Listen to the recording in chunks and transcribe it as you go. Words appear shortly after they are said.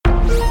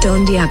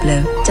Don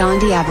Diablo. Don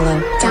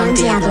Diablo. Don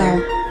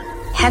Diablo.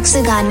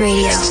 Hexagon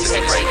Radio.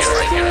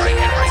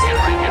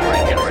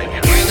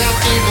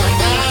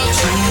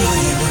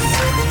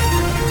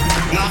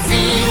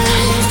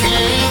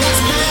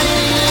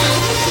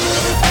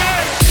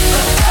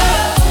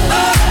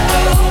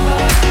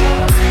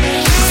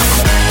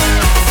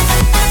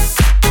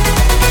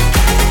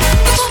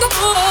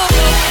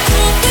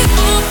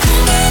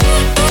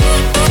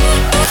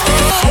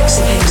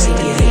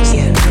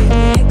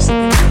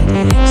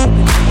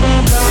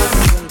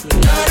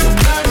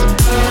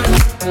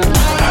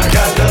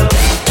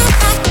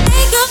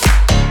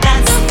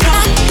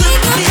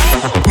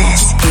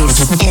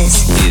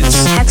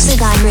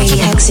 Hexagon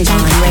Radio.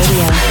 Hexagon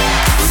Radio.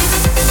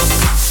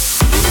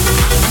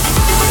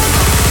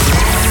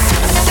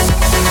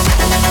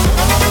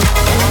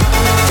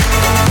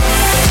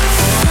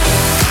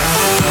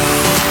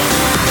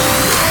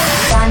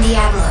 Don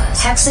Diablo.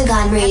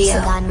 Hexagon Radio.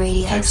 Hexagon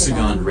Radio.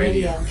 Hexagon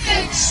Radio.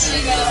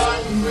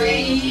 Hexagon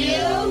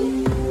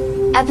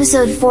Radio.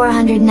 Episode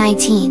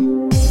 419.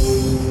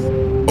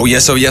 Oh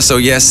yes, oh yes, oh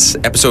yes.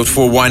 Episode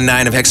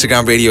 419 of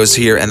Hexagon Radio is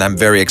here, and I'm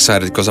very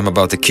excited because I'm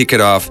about to kick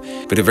it off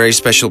with a very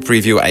special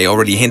preview. I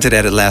already hinted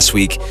at it last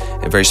week.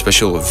 A very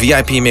special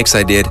VIP mix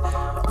I did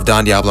of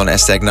Don Diablo and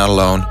Aztec, Not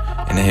Alone.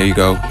 And here you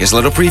go. Here's a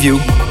little preview.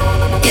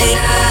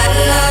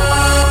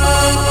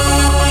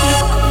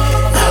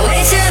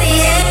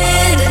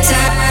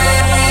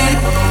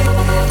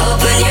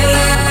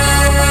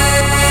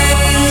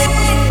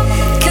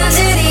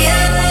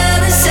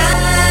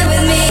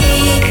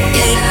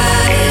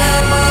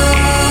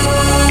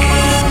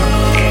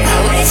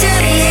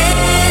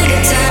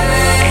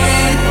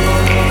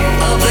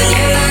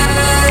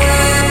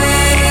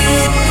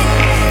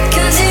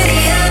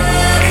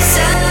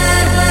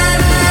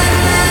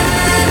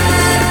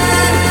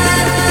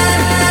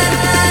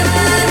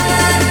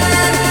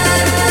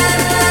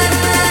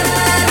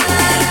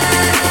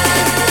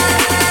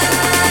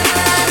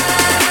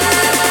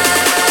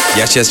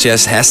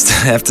 Yes,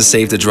 have to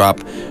save the drop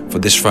for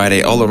this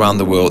Friday all around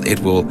the world. It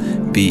will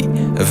be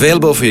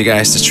available for you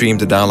guys to stream,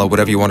 to download,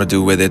 whatever you want to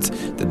do with it.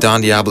 The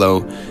Don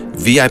Diablo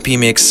VIP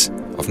mix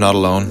of Not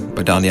Alone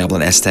by Don Diablo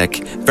and Aztec.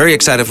 Very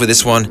excited for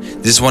this one.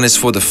 This one is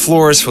for the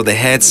floors, for the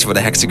heads, for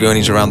the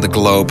hexagonians around the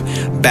globe.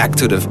 Back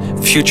to the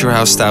future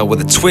house style with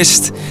a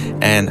twist.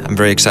 And I'm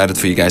very excited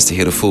for you guys to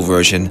hear the full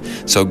version.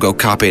 So go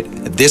cop it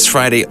this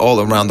Friday all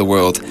around the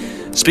world.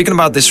 Speaking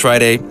about this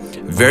Friday,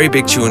 very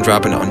big tune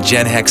dropping on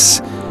Gen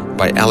Hex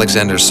by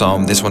Alexander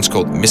Psalm. This one's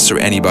called Mr.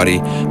 Anybody.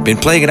 Been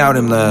playing it out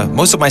in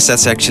most of my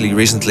sets actually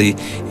recently.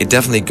 It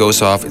definitely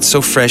goes off. It's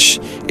so fresh,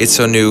 it's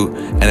so new,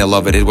 and I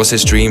love it. It was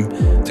his dream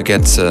to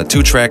get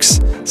 2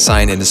 tracks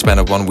signed in the span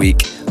of 1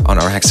 week on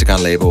our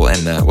Hexagon label.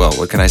 And well,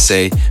 what can I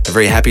say? I'm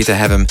very happy to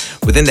have him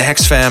within the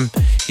Hex fam.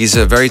 He's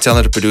a very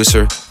talented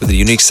producer with a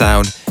unique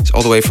sound. He's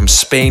all the way from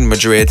Spain,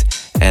 Madrid,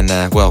 and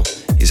well,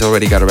 he's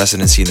already got a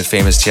residency in the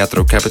famous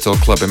Teatro Capital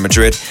Club in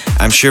Madrid.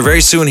 I'm sure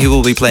very soon he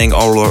will be playing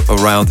all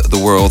around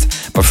the world.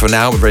 But for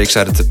now, we're very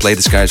excited to play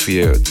this record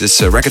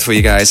for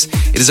you guys.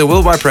 It is a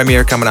worldwide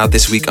premiere coming out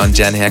this week on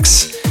Gen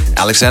Hex.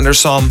 Alexander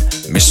Psalm,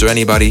 Mr.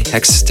 Anybody.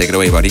 Hex, take it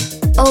away, buddy.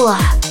 Hola.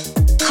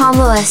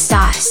 ¿Cómo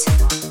estás?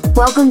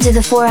 Welcome to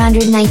the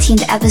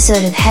 419th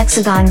episode of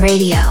Hexagon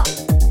Radio.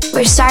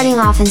 We're starting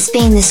off in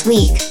Spain this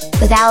week,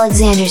 with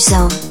Alexander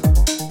Psalm.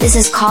 This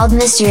is called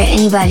Mr.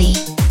 Anybody.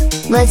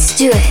 Let's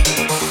do it.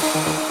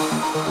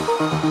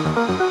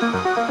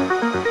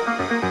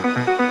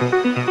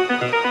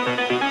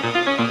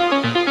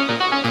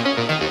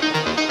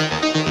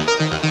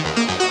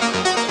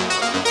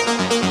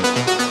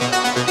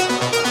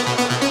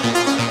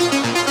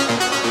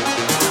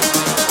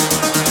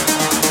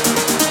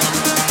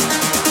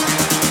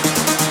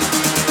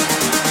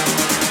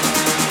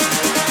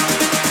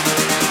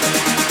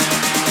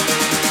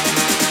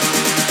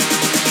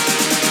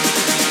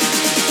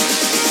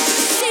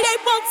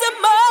 Want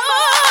some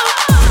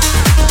more?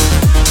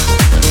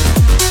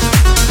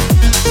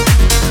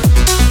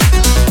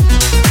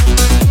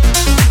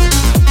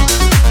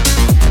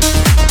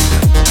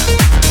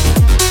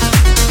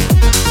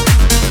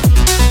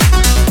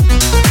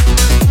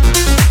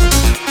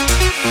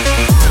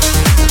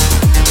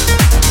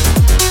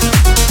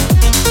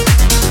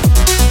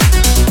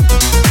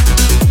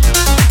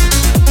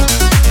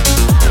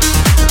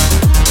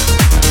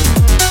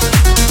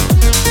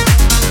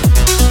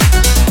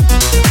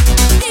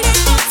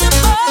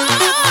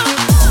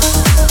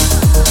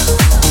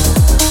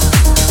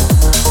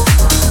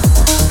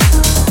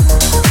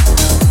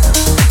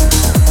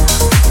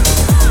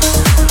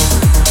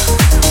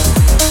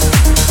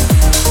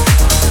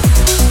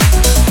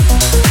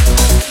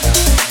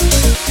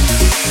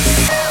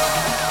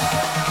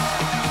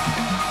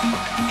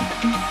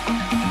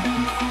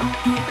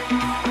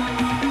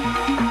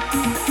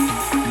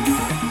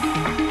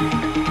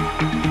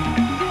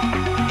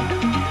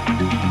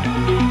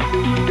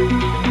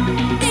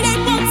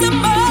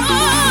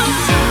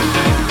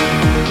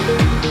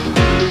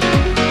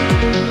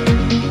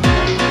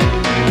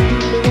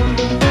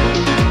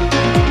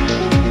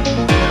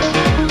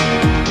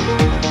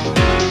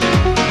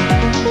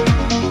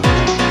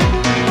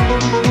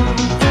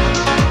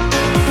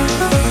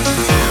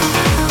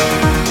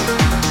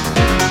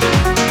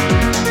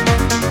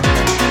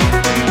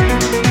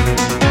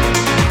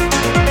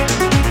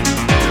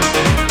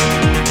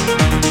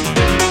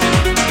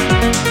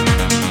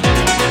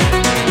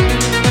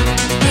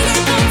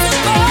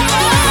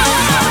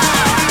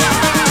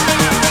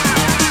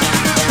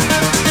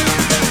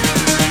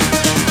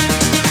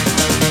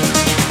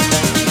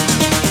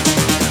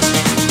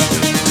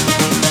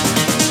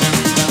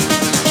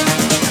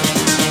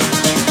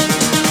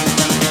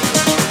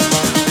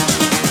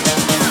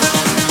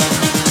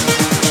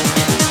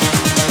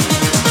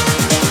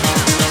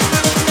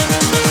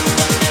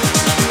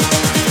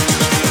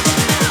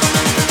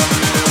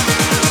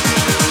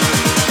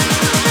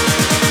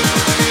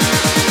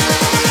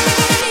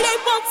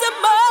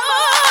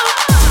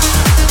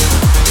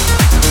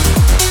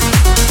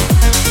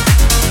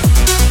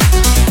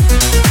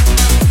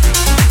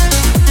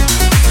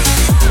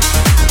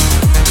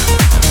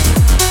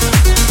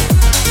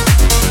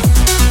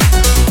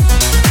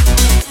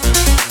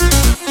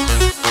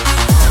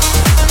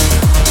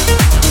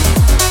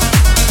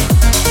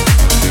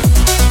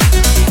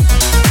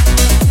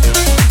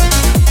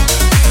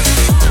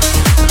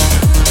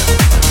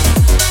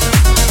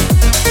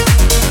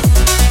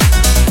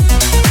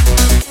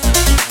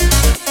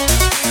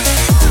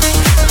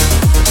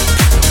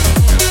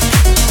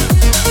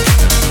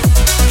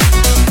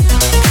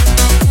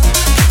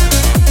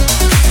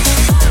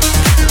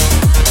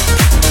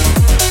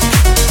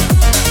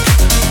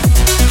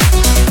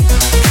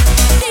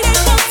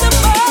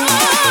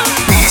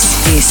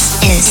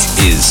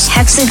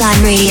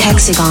 Hexagon Radio.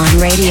 Hexagon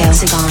Radio.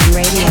 Hexagon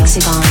Radio.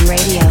 Hexagon Radio. Hexagon Radio. Hexagon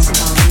Radio.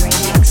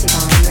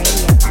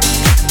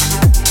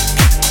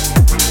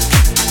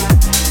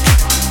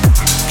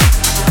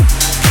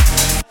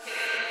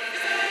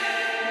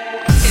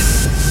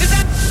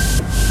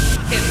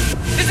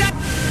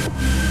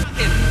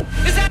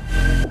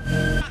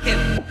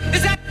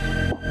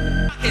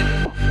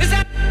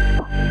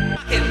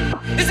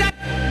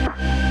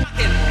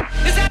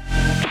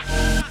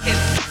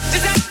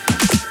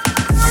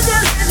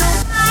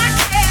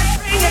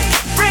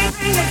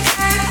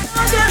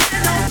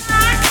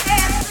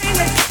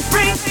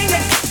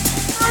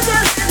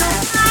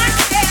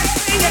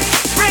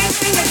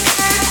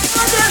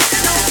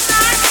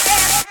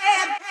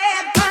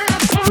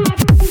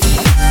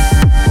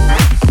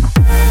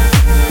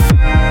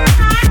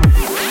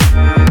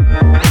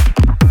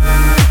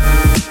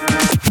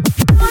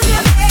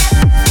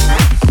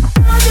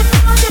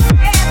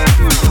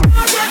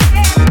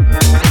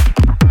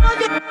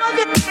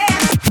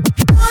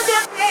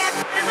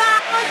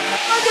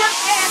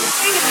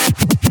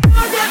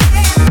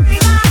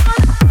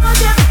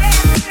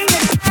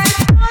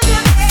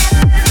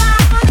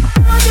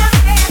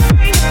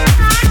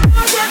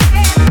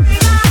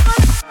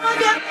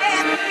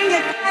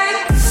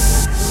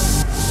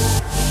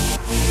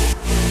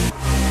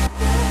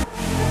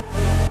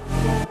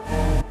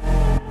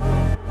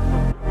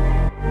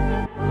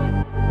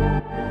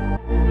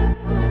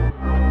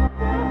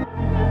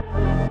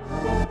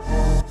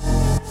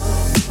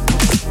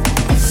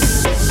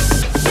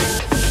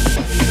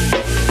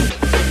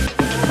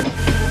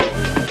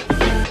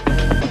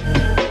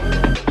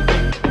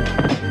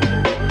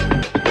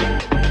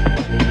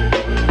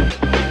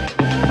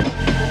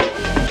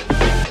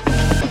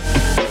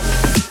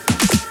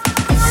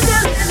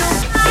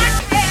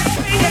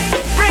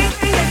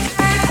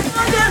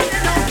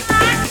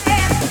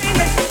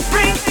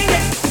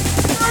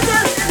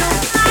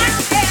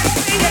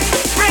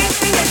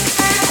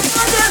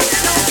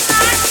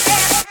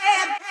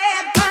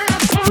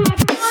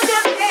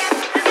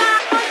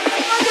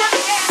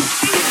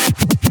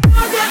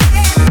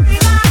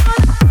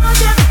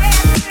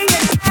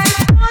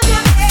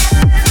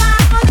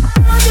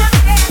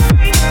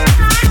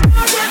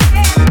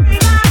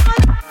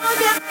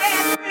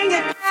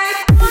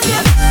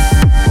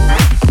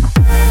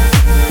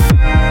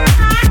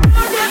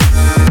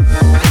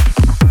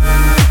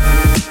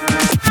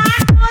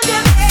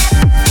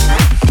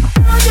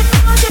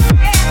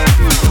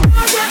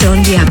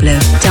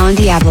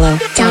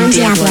 Don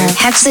Diablo.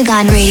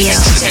 Hexagon Radio.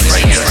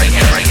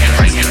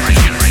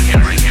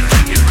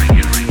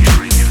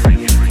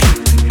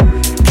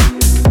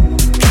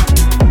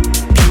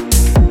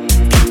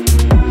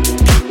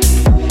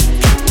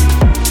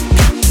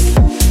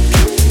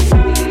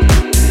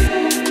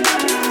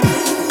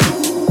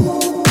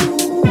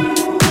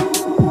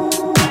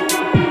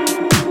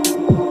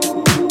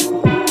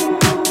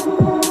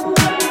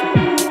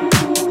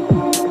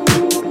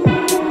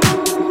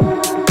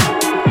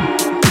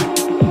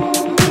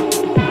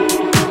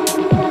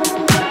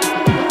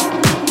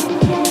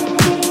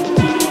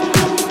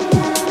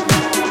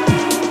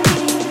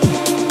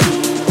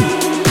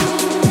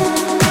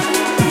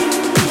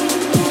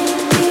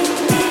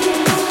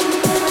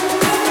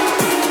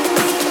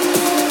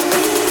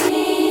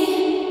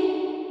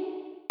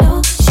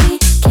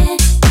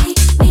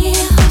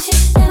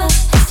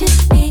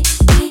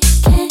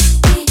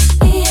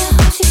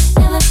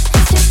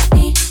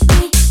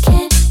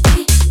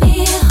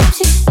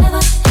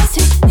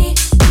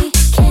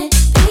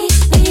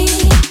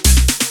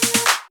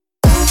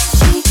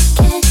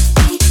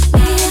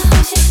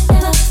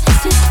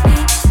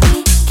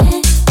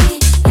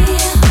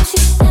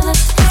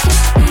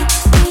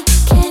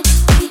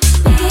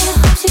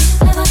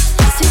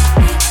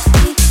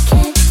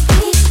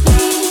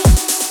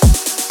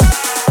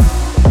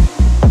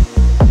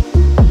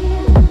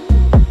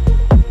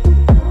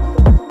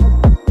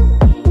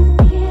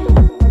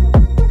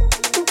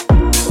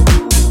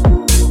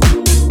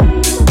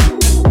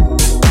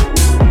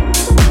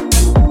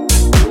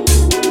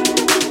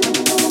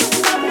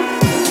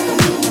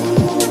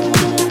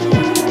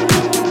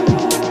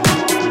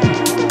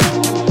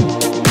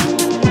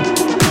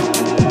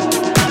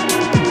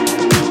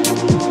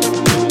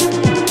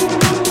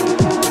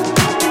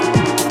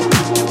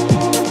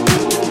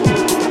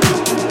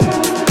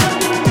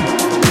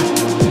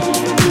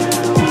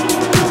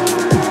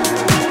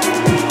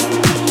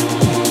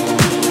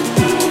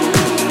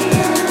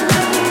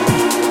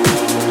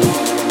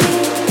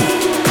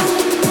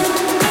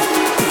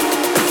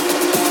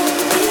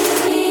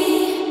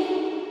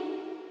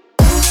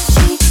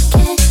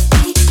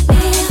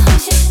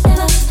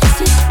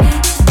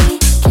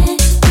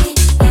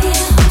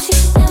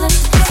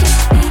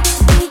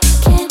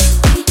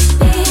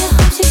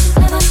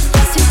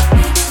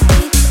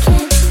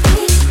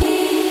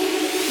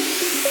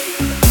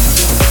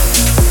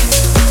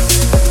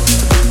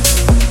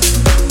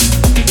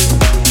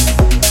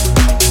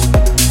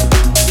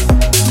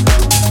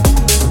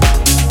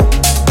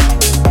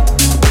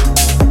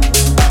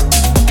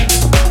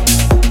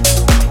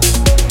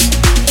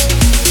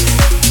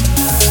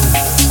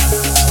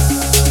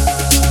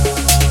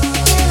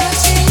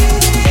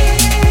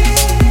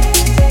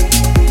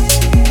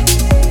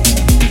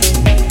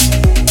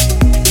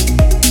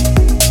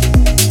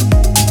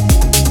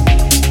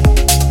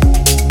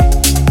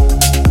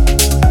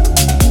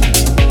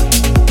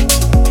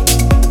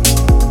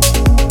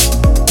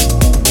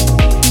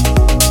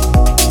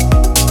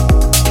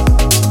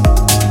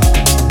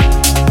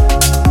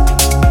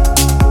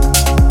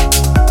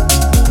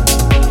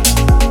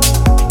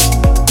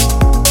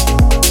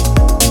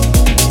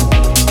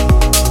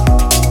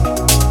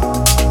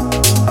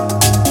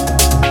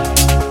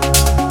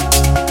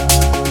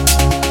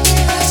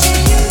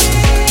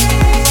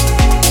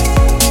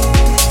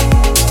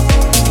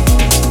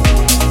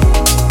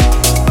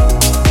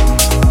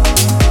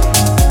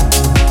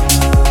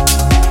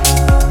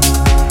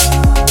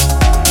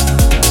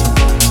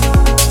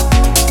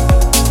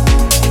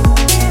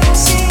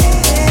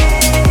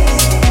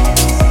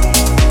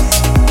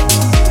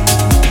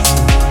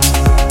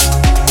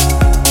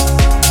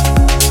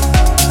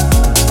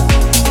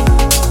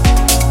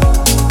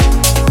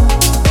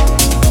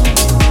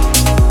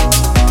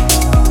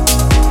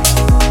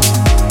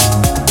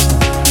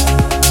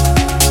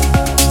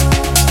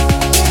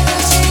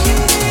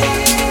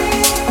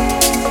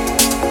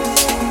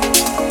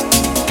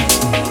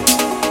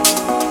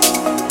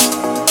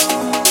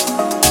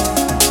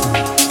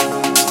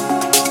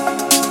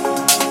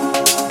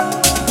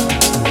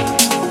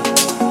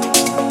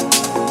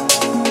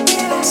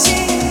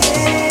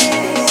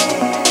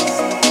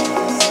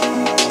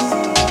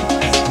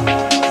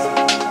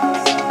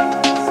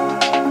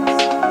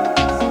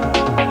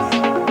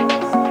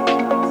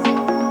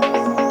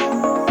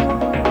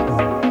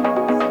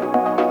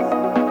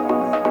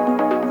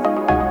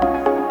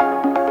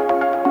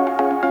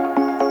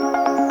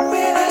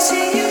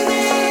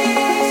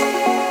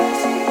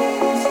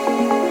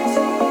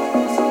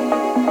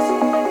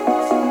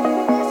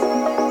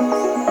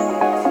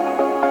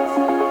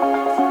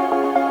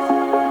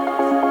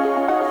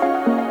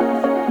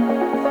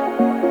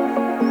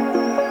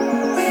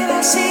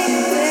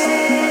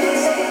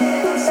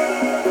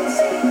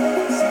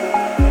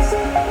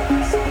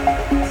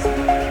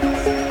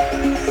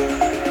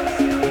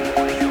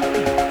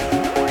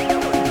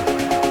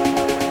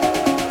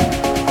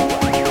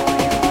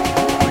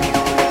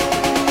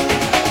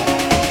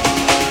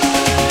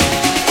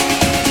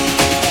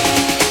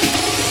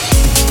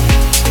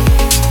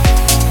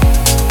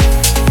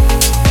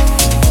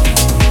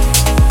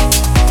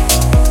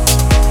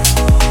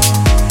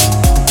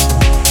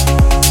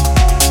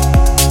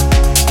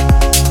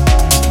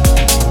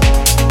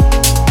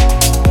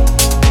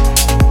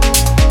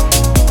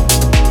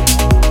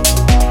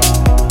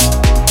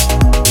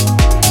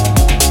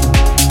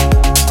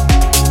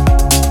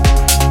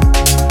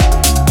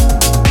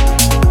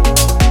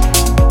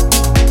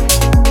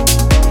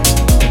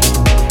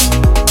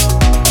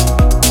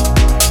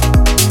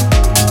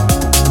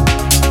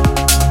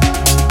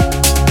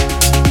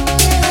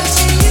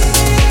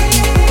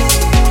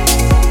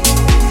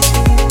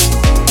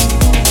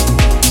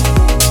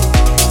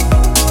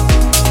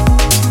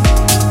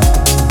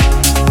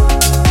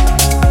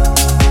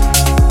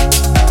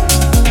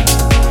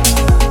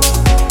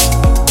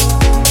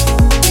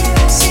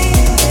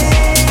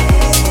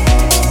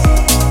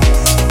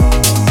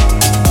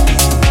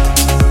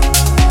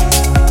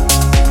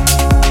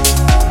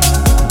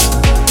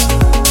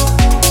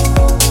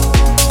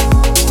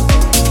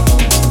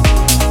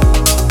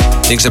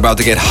 Things about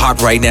to get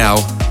hot right now.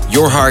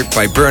 Your Heart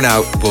by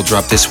Burnout will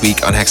drop this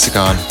week on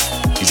Hexagon.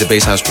 He's a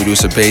bass house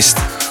producer based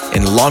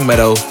in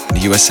Longmeadow in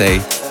the USA.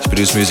 He's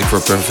produced music for a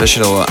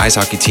professional ice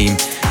hockey team,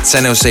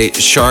 San Jose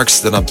Sharks,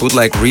 the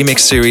Bootleg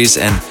remix series,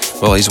 and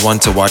well, he's one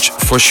to watch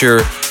for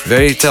sure.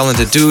 Very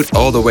talented dude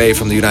all the way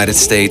from the United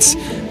States.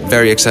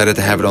 Very excited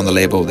to have it on the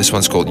label. This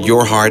one's called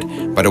Your Heart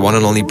by the one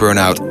and only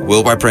Burnout.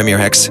 Will by Premier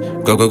Hex.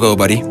 Go, go, go,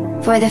 buddy.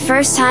 For the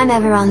first time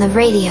ever on the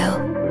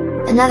radio,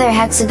 another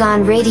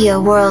Hexagon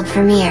Radio world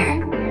premiere.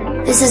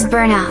 This is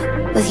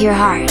Burnout with Your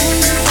Heart.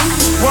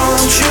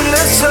 Won't you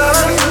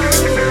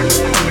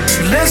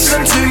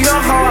listen to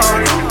your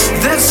heart.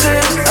 This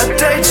is a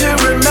day to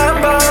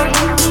remember.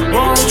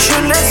 Won't you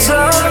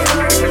listen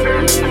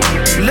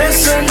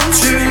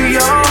to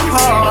your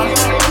heart.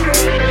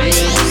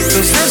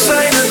 'Cause this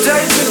ain't a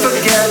day to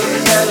forget.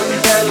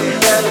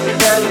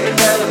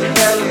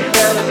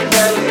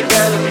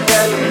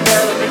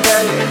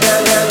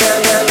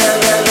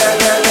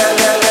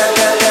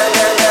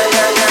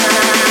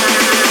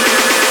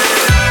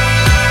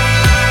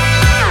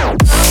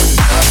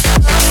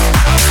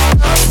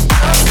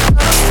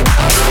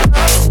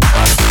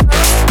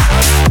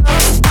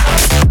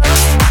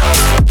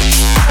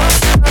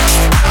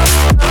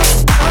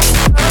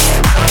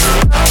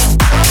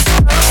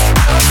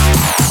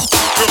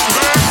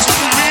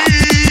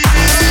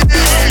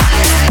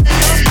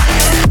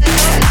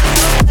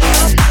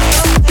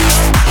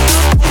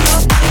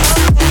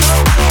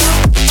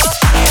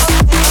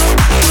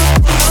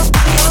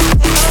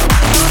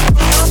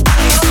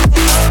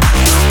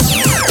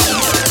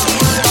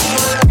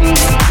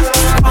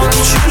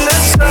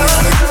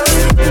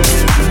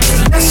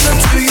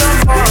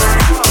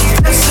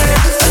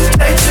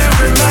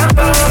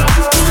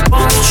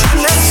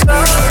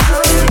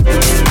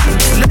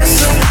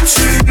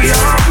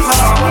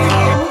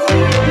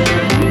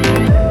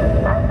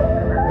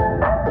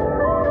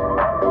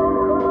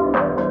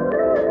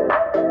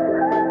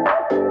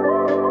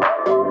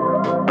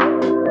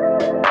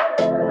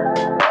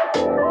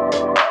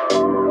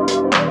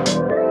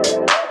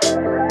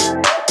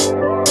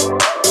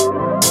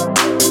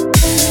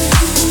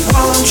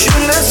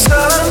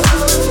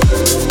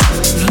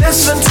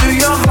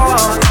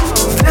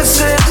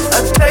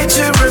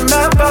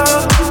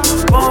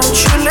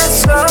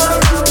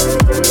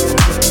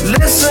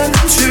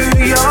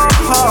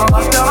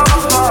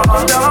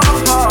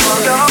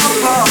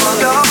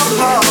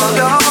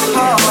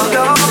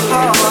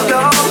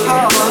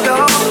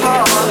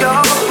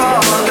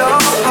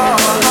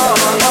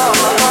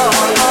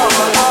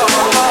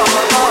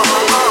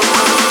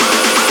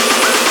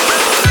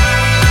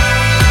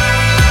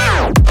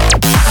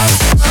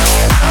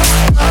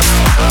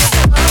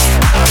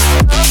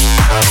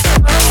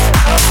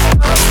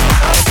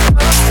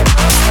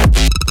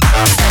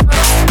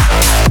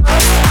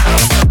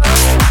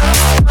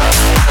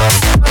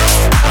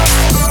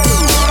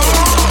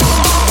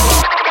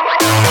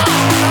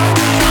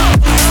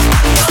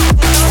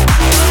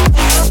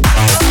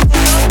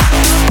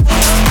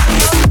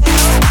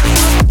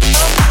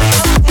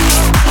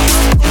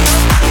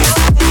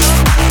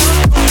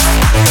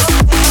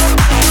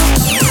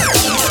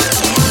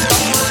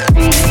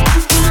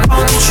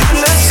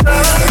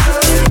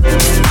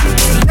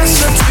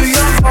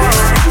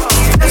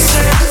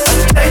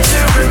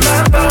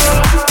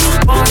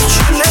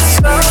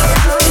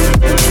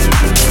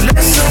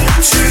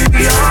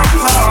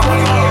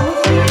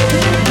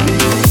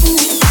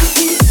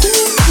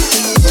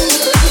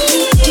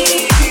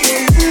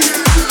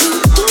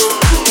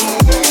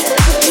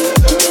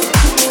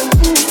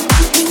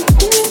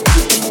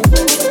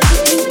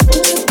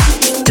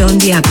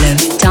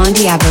 Don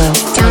Diablo.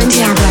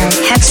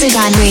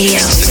 Hexagon Radio.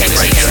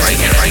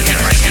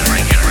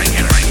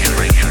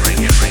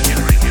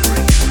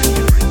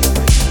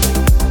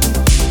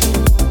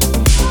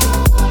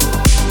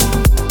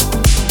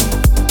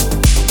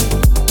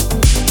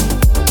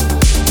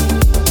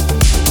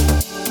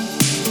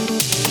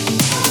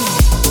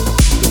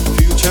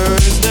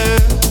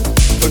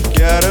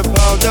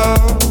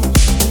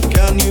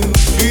 Can you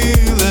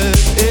feel it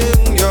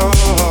in your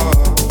heart?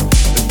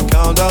 The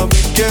countdown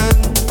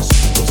begins,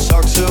 pulse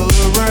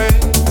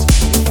accelerates,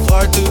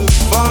 flight to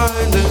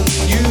find a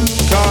new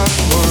kind.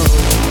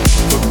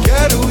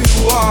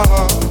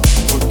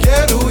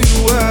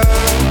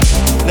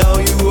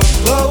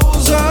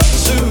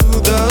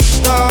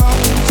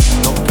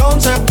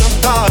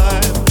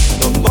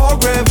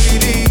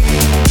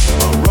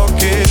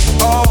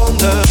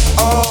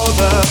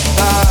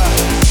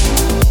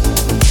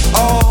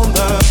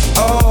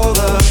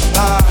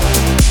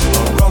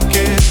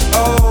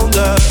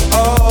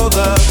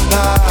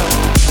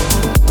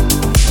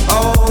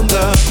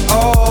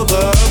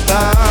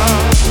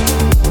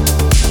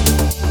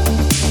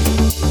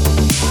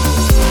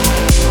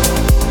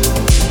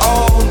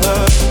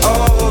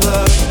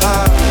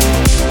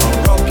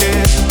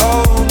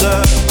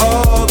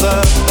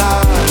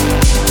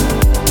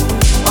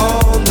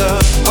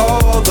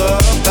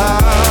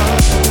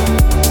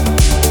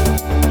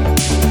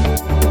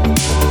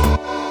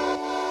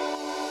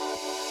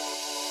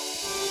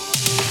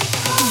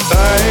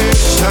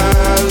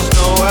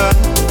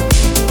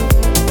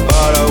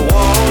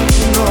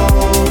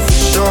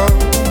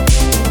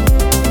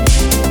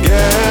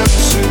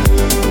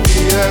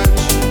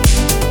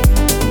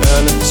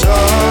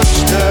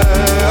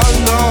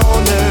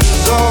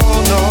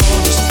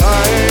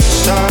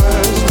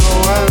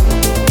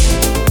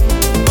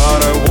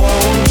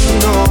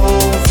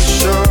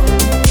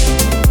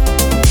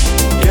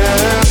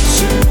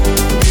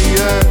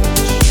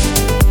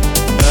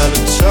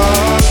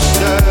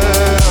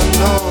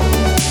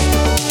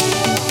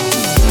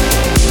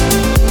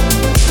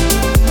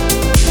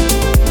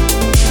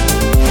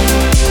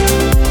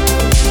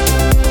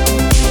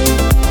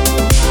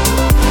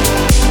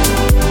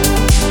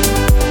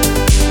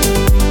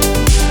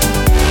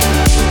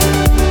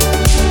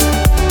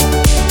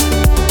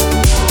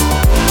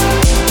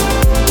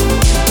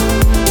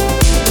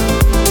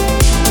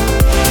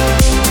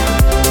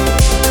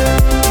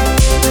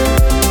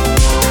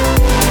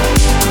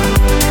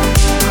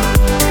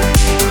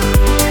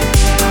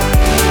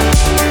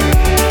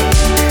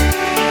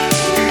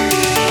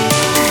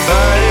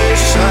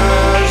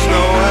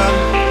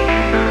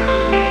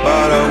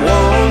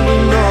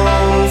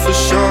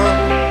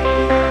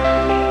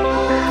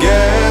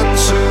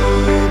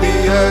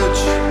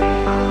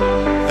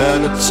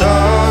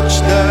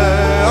 touch the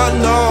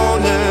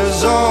unknown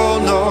is all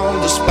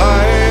known. The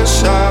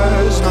space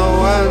has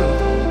no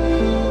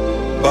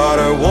end, but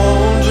I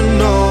want to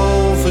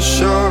know for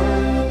sure.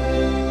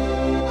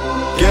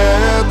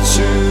 Get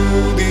to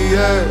the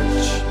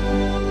edge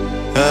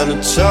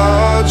and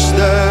touch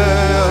the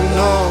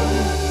unknown.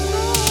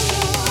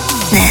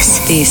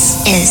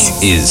 This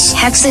is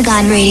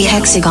Hexagon Radio.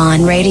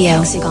 Hexagon Radio.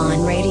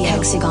 Hexagon Radio.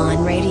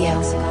 Hexagon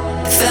Radio.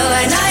 Felt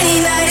like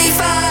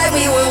 1995,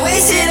 we were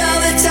wasted all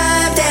the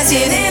time,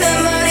 dancing in a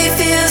muddy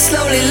field,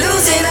 slowly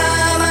losing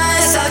our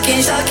minds,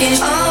 talking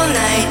all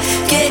night,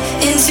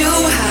 getting too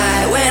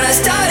high. When I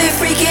started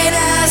freaking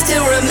out,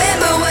 still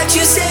remember what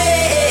you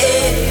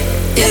said.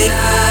 You're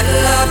not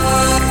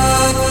alone.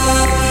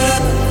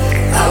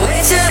 I'll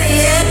wait till the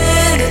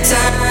end of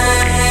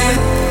time.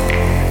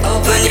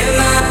 Open your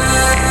mind.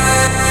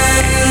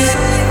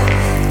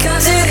 Come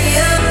to the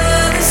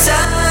other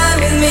side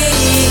with me.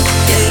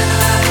 You're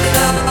not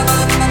alone.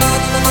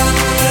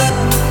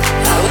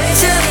 I'll wait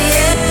till the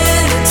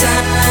end of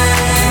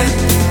time.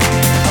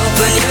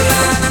 Open your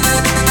mind.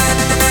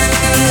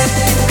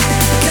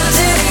 Come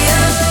to the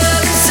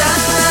other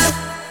side.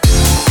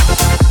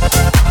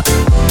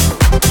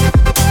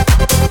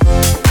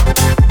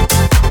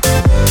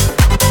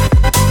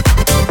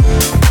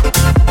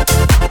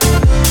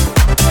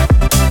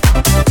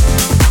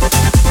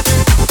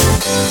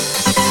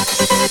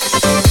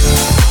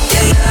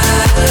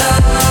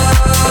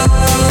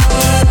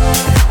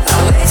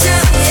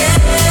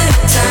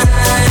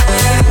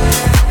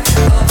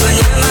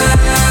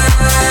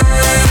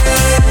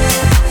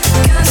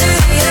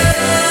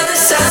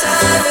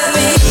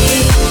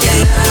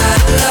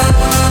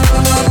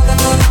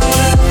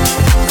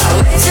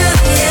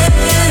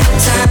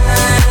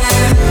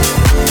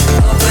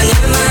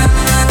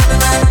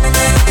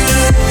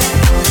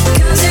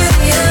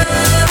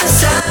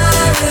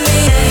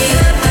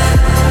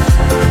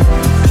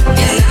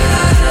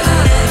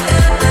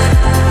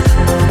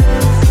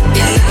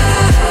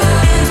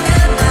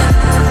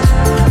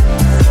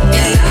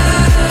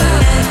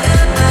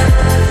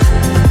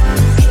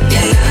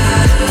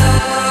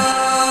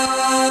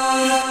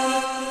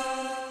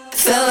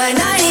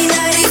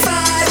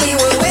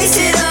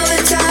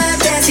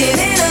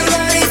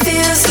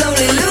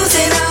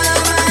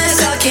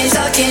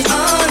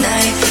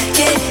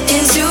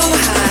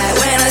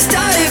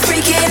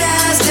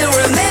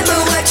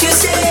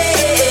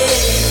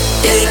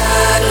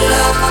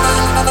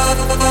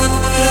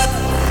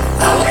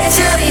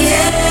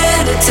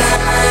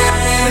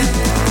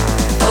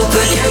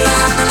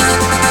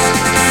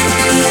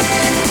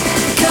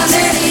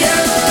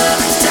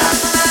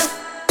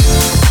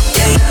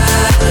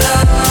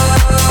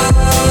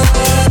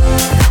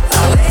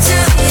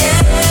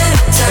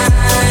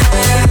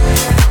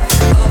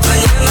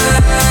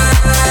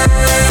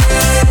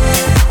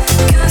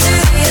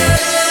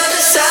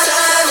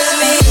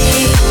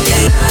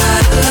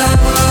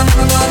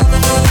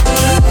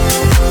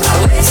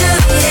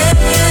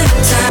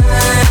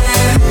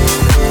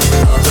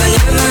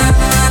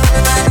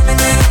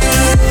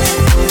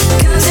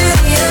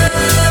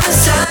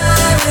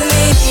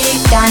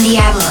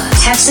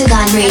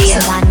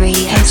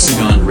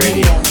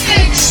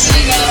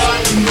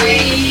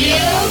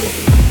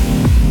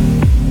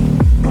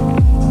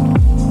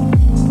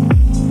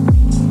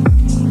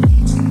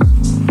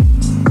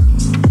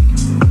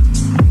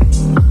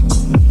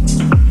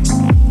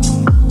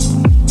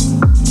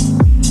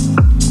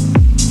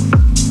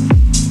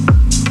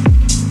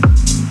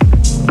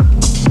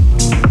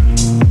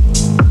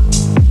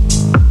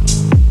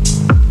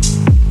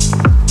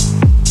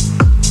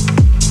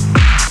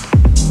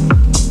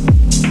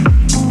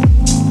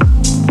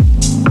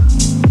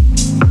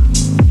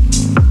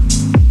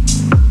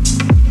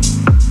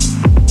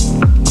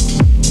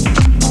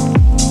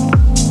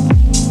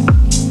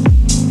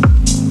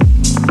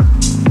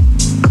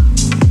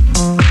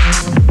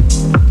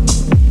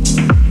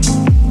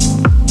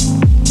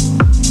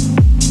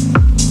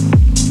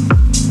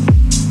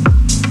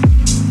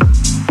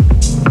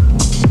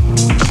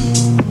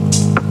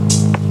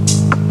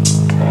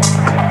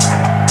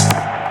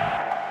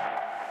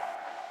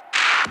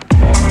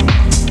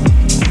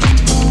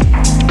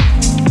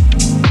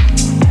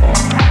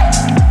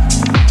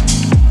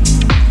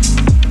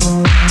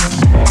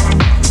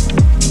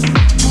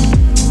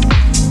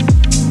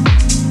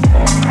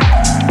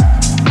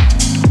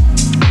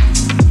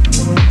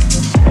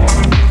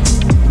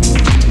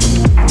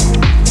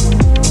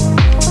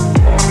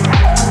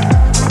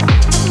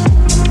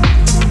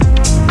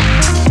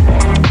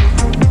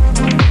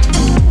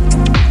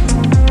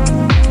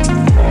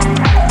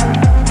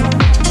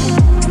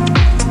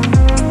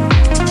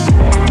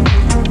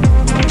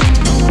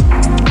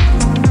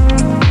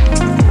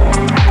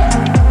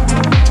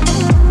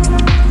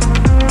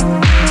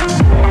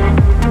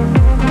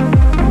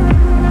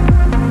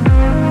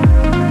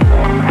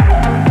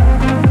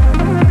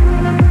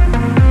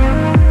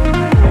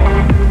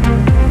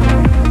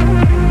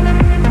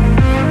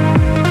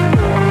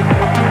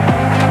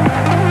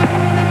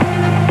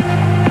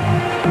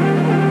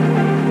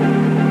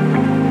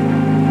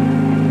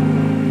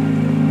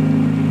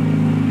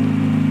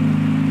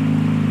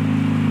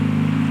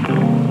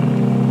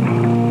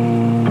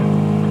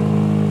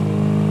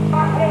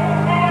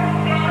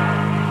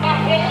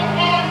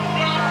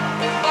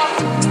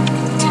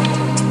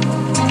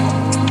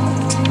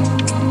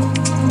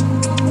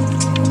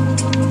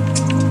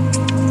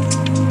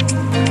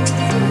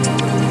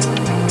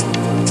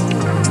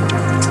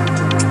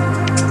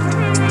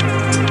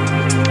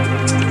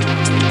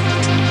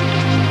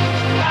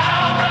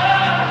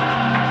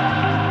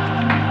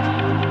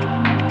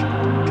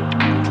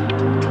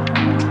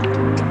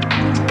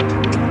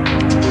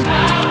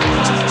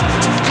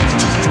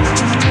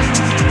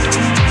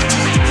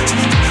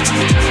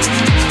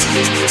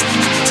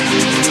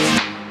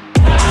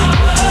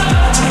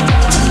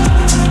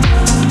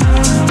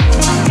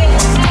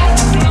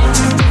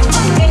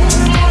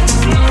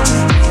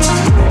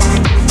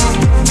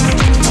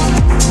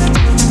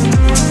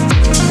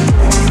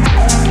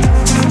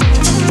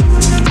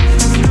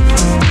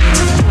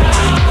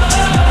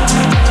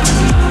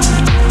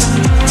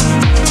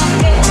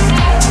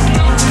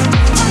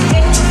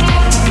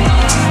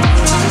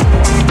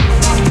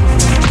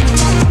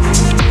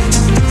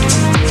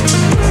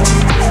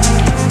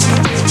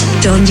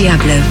 Don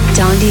Diablo,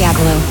 Don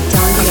Diablo,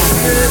 Don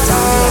Diablo,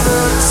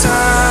 Don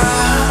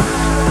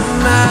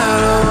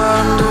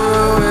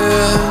Diablo.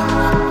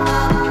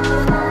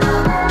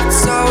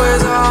 It's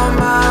always on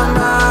my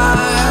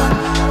mind,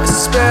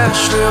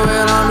 especially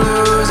when I'm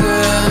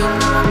losing.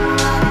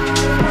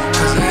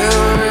 'Cause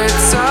every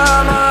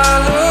time I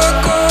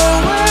look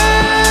away,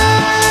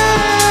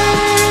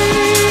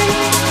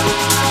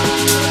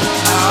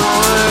 I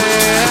only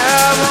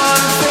have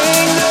one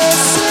thing to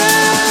say.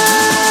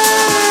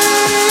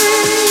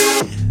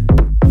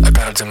 I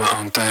gotta do my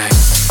own thing.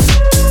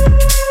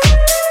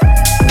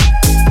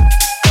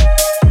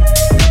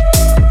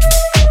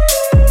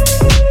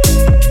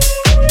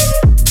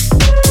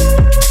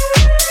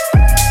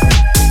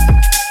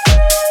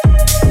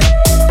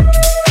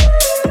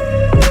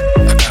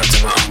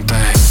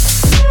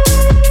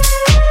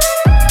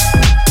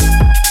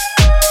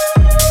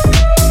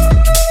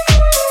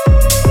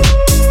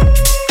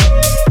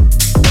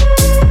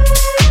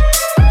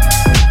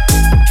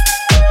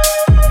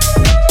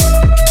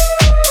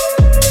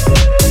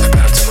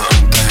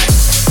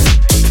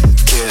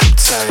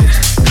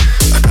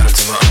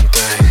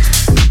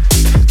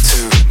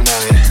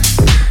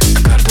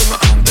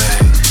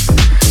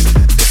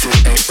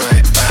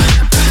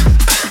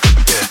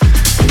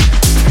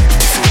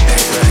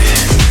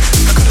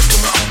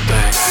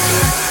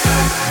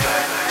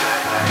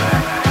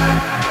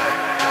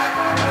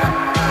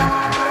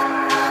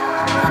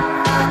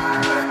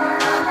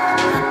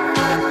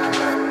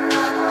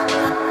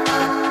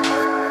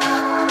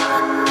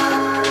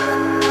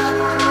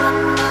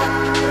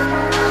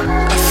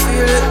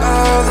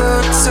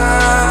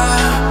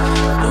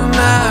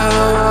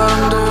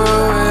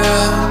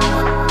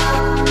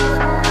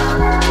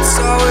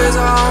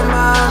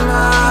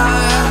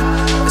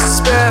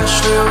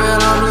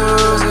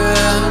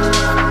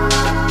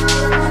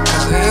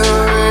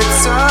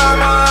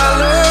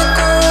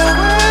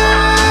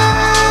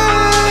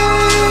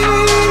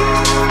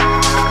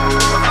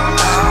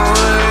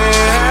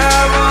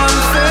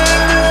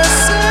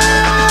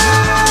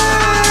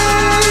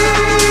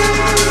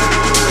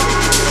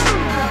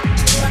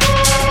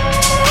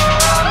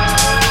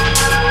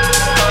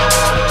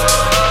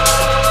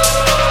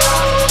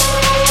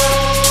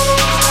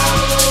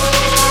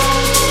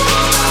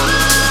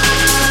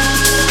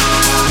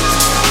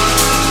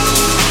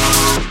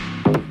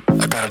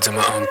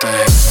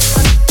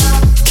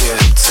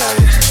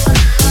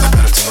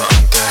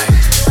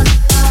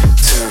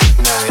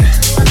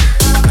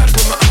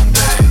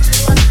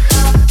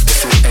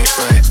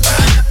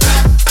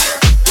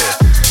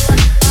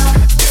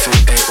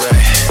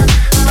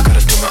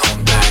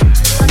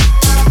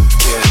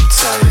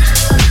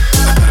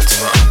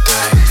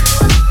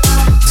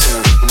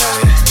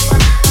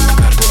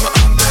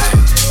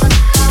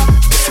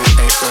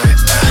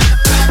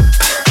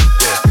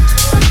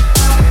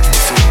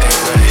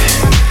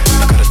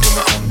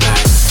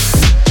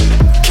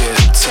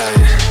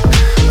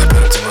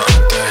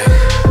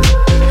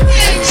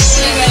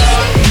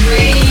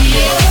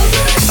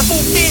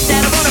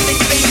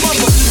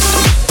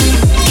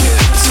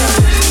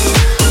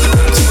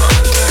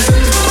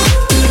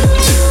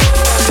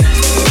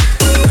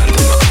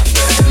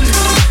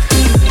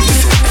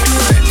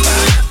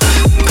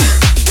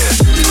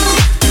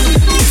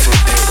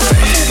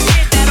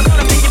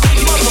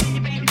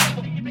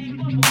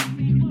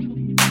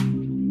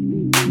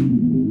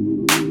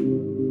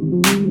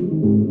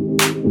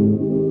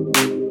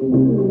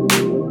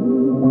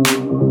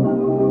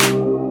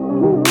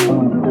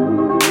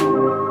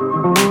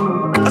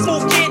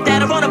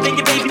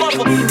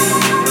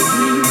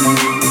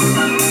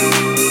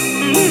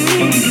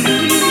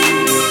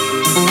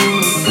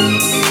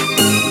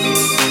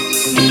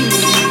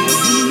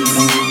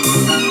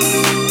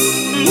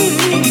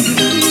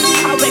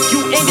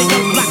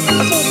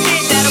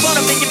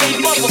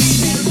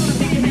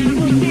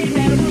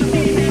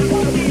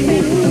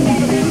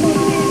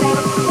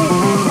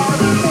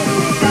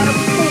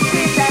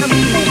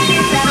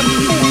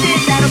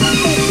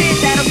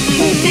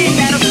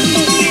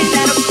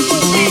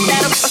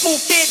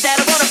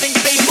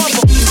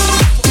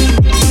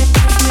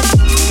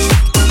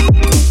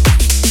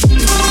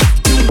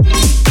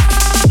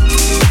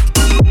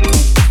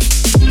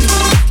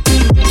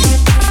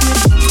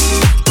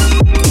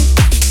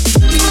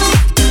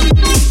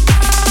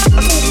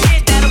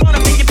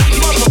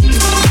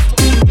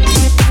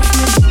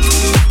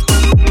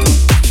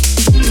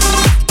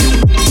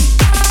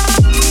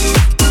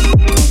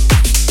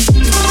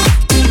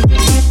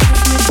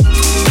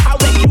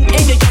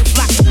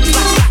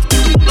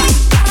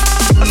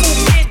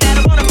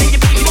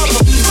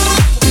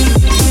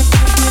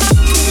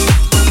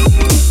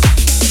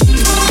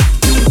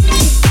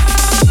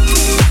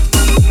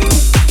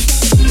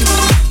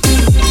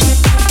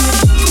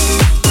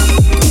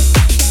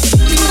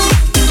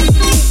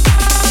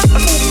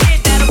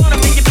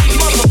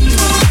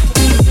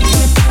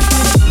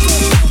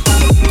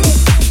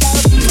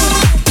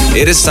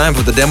 It is time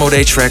for the demo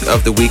day track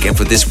of the week, and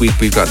for this week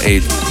we've got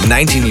a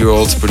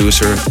 19-year-old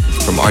producer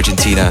from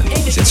Argentina.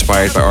 He's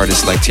inspired by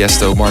artists like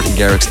Tiesto, Martin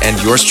Garrix,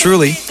 and yours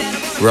truly.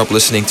 grew up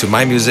listening to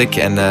my music,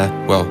 and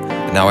well,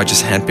 now I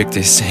just handpicked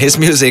his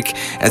music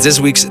as this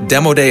week's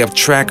demo day of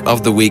Track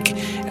of the Week.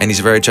 And he's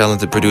a very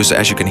talented producer,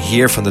 as you can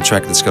hear from the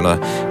track that's gonna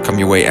come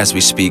your way as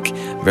we speak.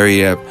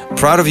 Very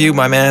proud of you,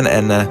 my man,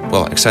 and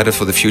well, excited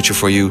for the future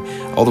for you.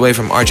 All the way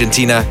from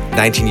Argentina,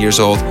 19 years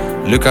old,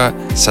 Luca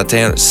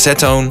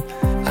Setone.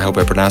 I hope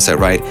I pronounced that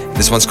right.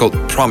 This one's called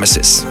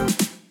Promises.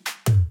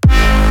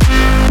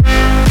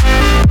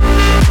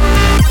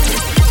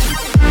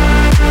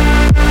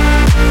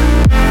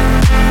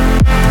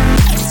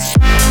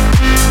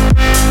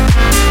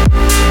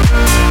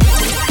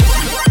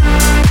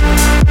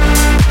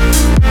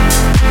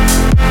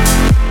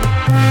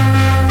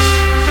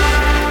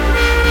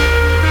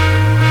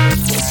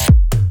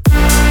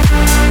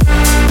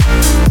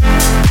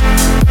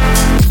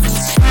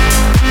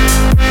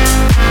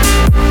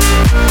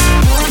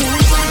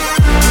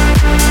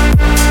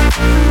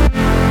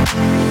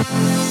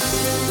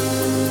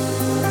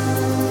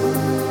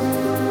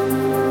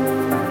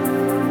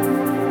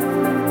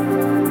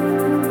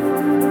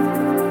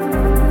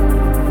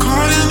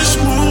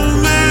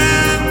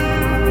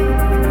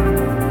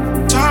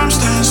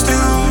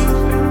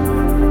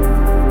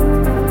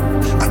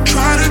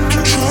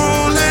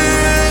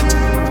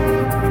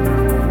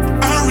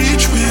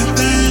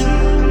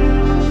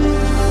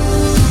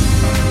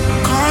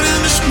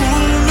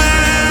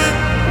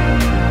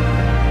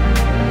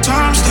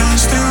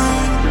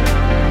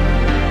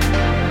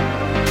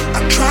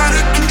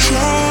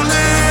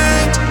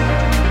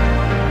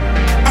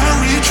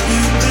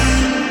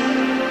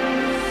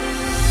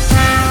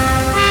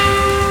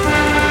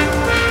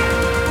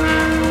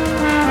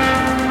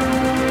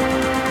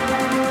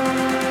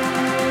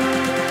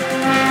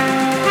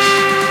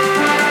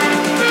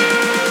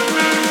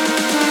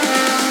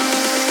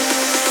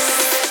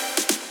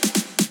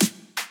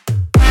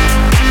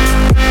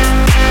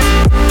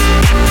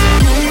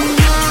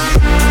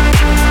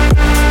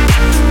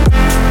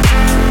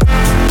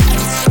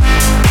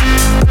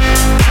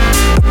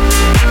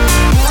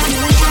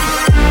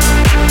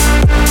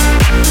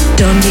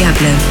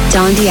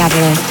 Don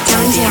Diablo.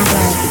 Don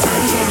Diablo.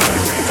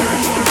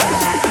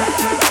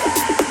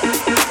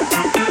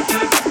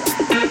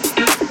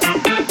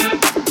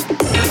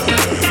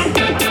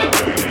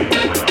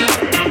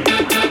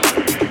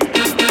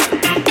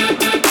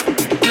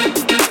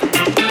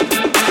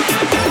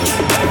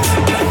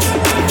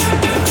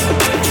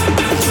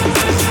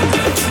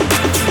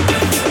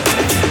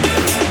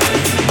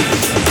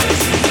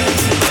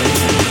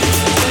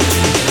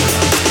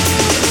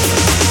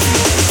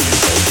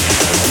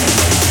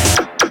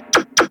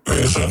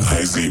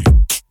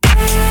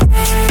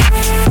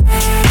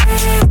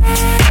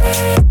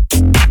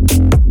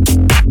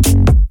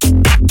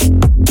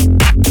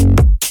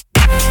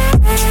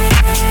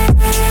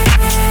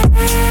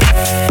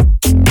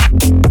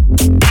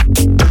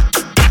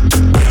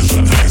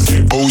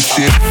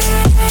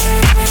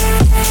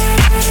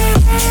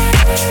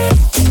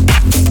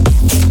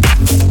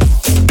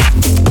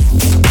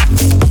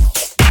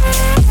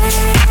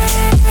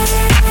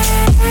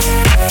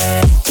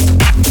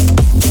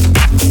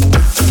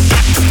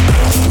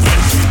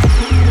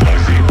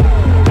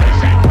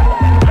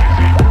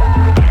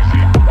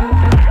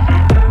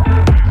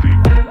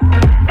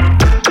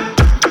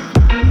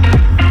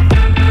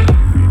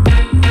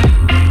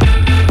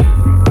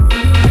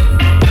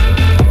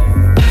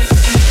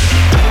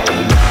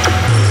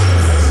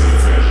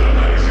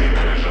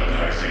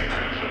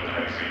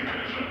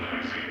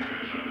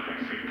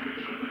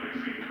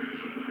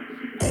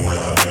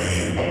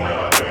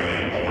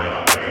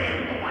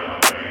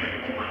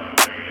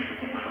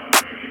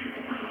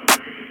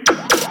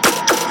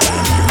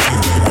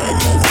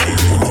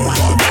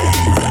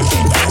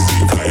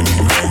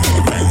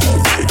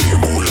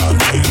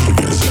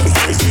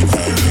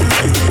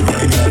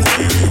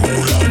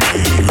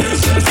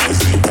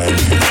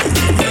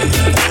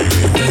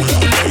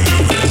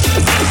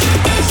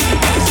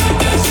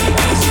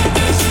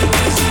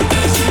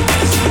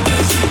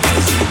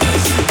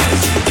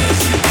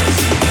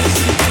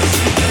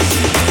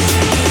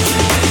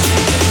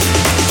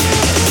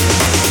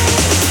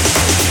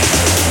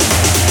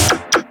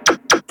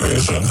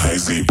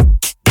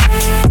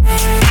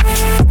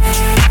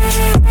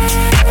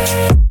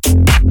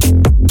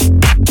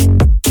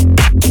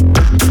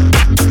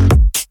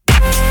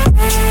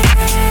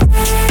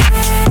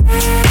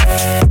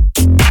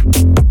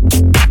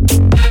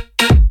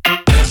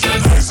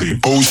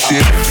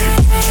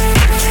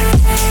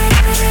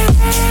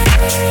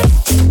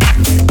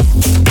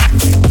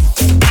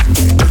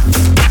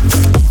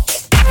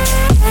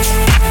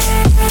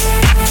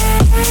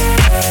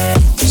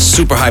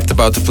 Hyped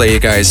about to play you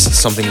guys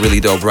something really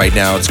dope right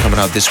now. It's coming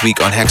out this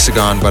week on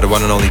Hexagon by the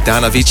one and only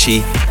Dana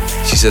Vici.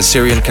 She's a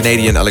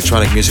Syrian-Canadian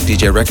electronic music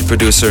DJ, record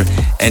producer,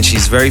 and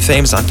she's very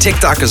famous on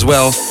TikTok as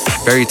well.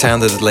 Very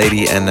talented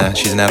lady, and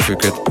she's an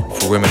advocate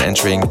for women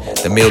entering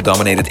the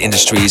male-dominated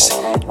industries.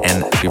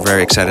 And we're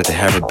very excited to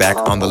have her back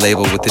on the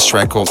label with this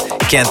track called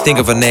Can't Think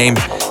of a Name.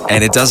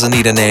 And it doesn't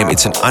need a name,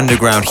 it's an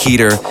underground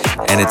heater,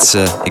 and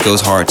it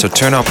goes hard. So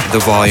turn up the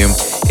volume.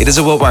 It is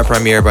a worldwide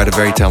premiere by the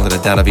very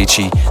talented Dana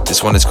Vici.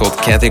 This one is called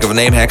Can't Think of a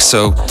Name, Hex.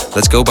 So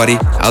let's go, buddy.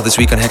 Out this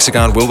week on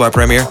Hexagon, worldwide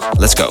premiere.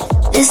 Let's go.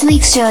 This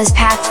week's show is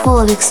packed full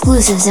of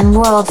exclusives and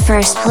world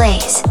first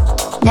plays.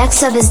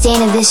 Next up is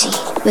Dana Vici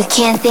with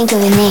Can't Think of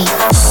a Name.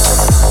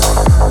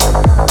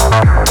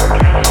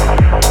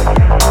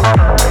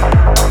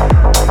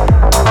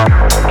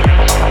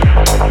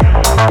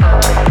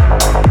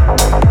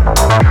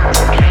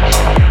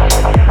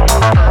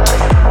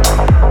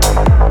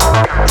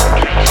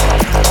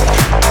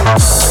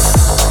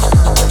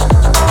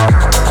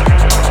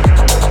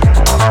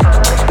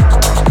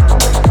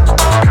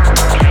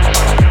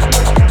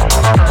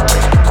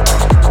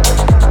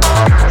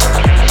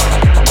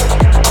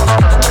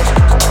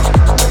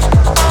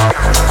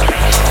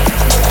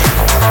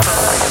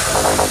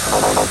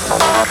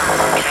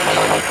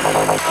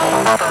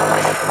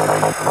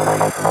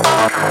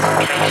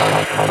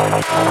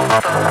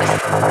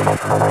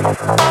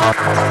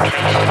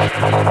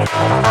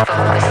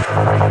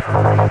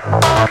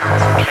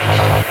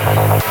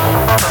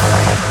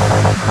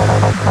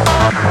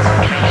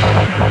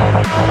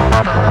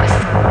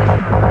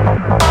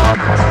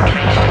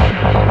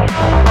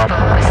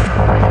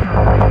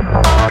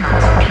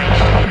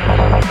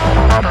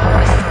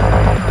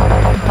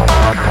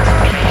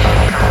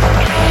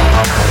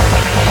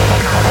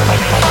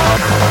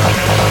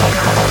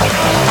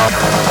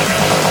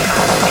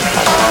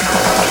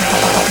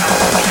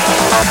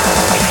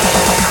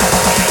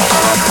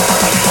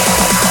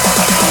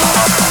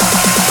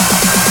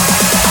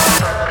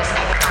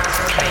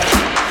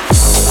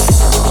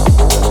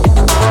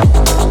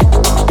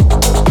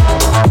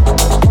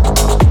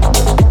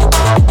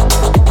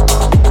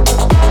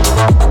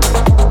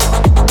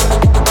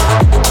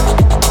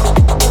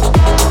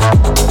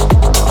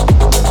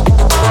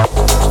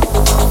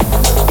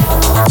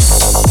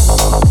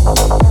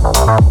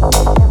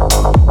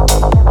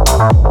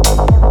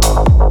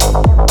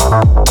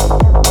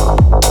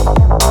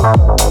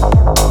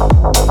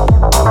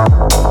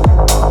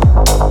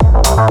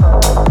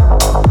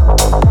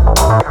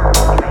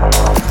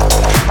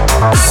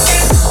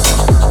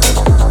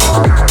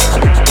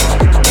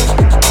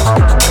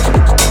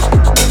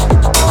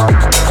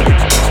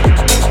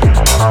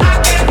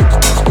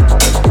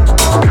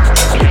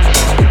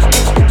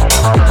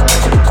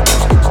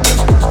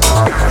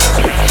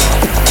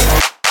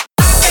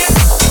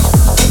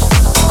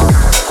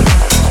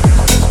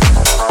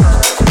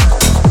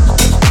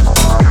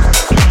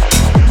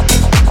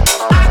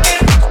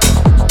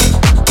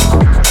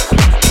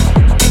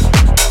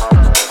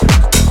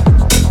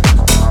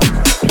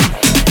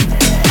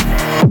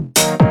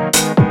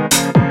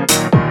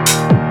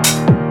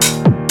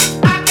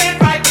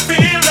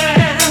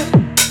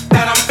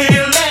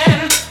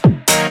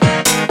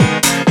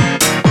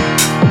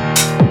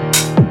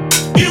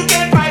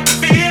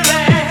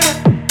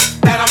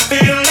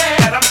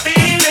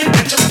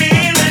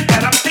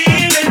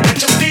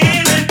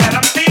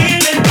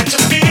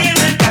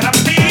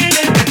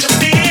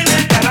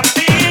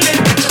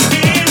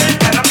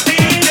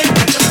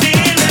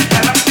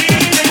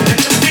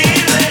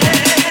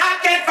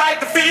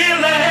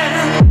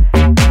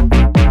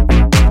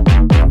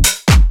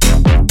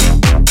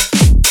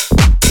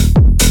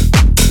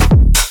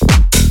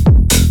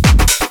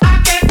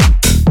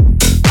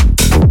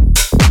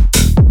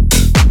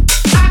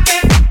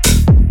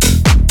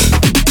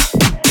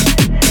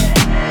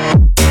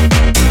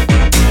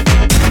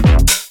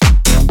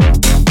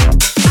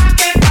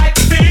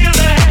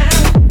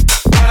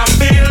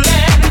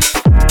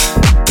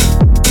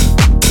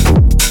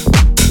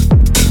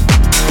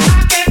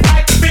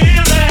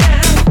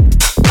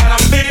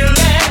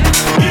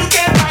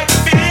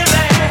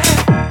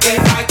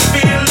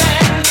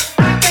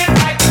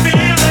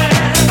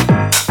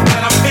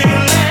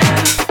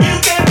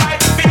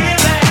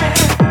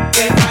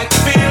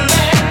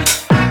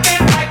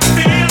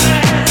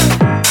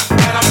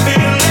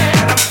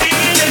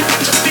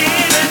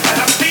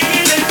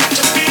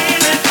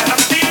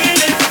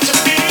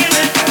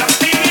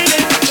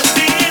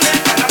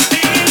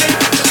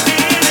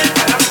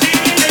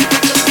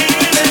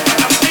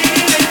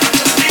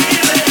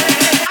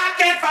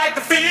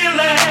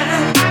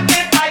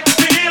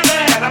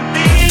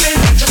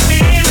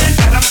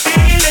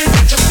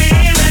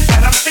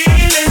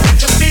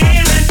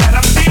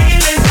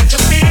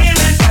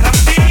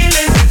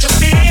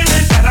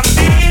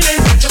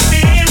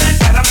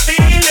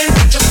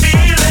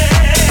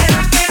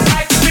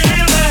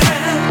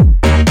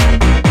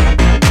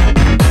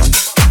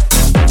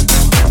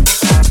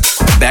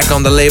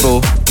 on the label,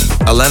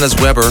 Alanis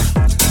Weber,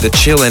 The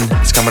Chillin'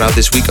 is coming out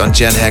this week on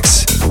Gen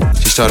Hex.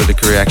 She started her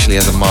career actually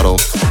as a model,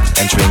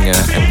 entering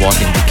and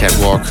walking the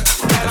catwalk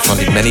and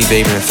funding many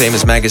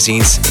famous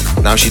magazines.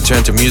 Now she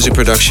turned to music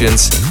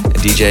productions and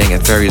DJing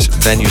at various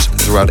venues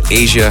throughout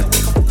Asia.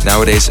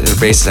 Nowadays, her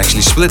base is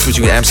actually split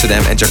between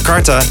Amsterdam and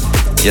Jakarta,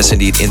 Yes,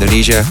 indeed,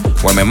 Indonesia,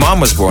 where my mom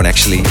was born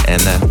actually.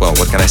 And well,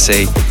 what can I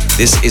say?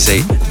 This is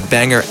a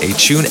banger, a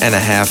tune and a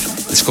half.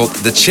 It's called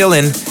The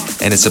Chillin',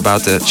 and it's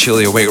about to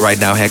chill you away right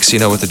now. Hex, you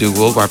know what to do.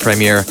 Worldwide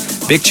premiere,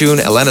 big tune,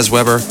 Alanis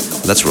Weber.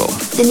 Let's roll.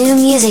 The new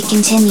music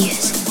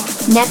continues.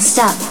 Next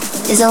up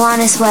is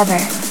Alanis Weber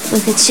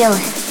with The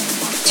Chillin'.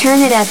 Turn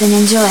it up and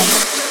enjoy.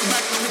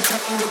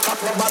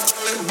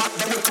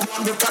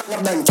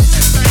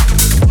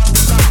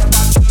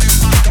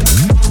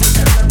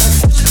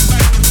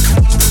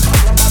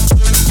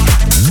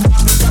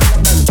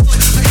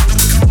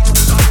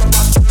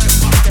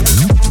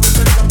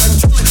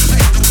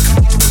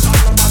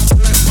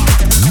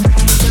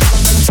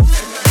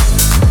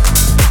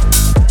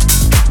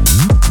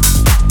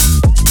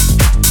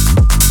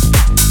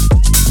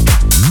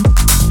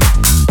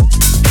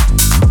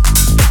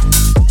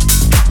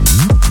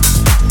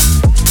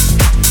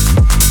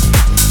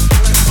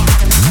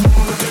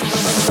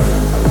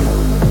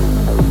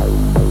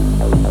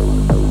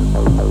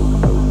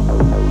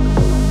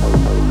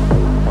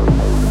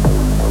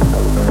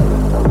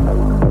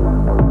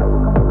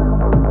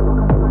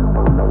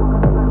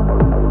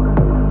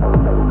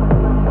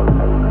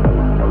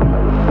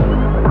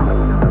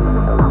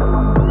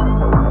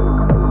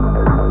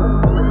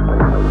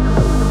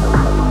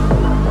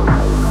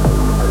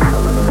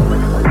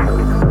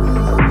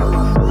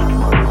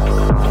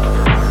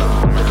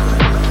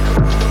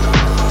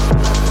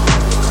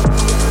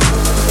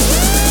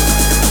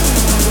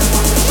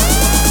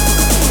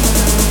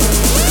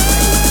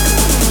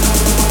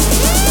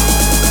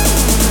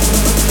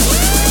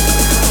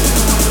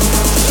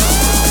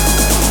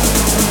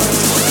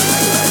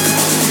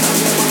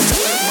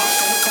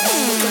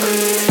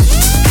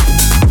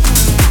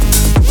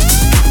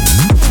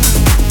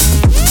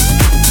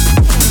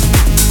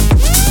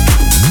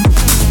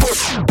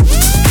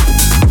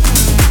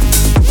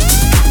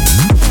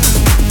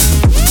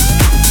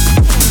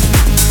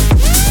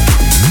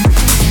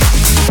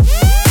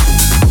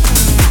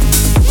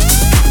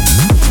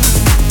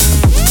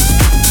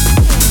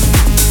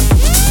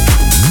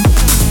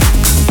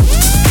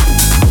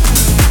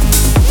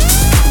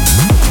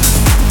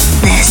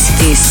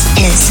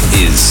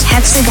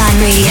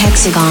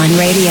 Hexagon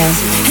Radio.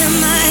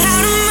 Am I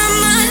out of my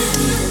mind?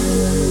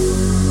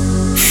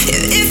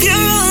 If you're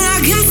all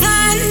I can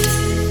find,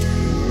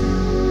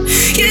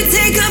 you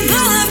take up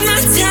all of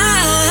my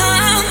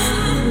time.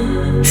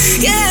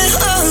 Yeah,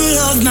 all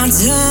of my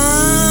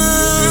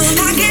time.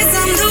 I guess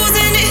I'm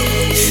losing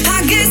it.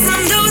 I guess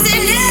I'm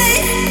losing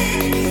it.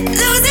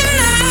 Losing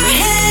my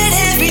head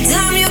every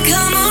time you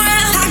come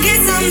around. I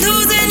guess I'm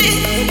losing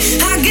it.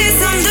 I guess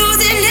I'm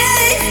losing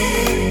it.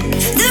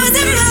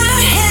 Losing my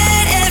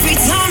head every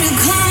time you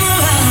come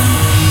around.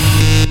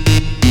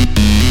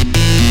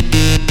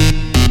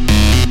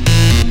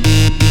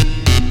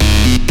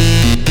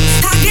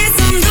 I guess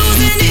I'm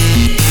losing it.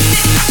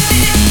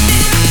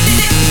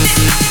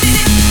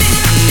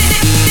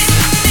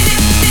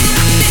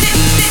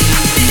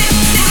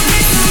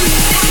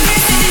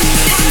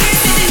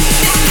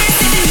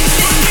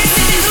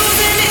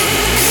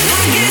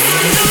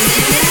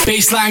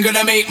 Baseline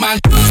gonna make my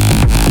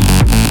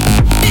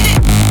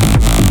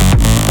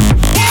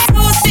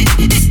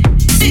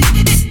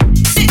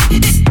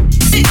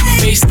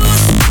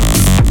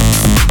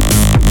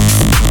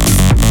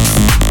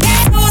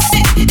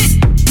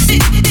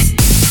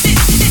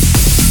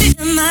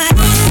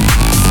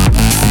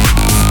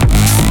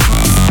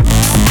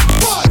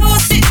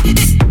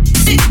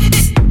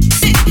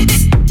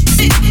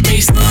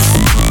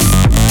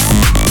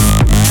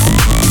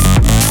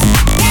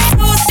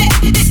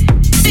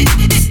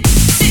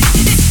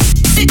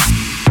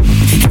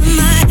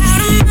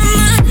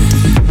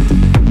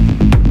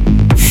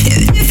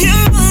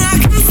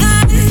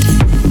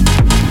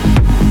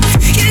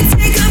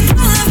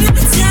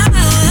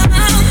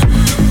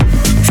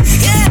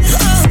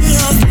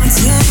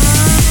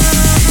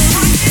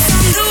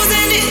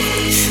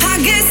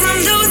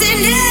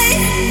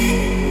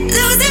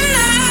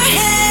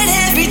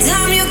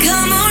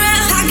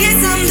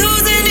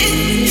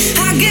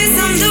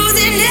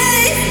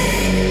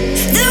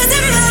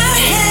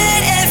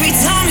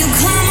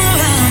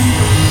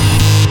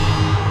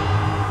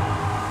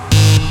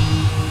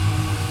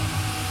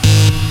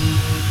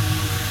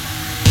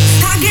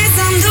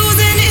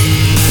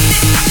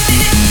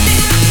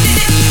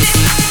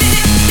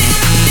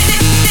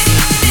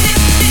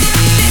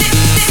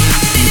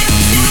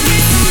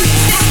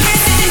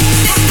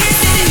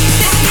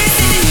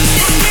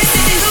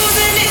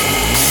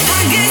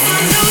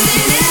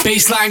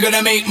baseline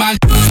gonna make my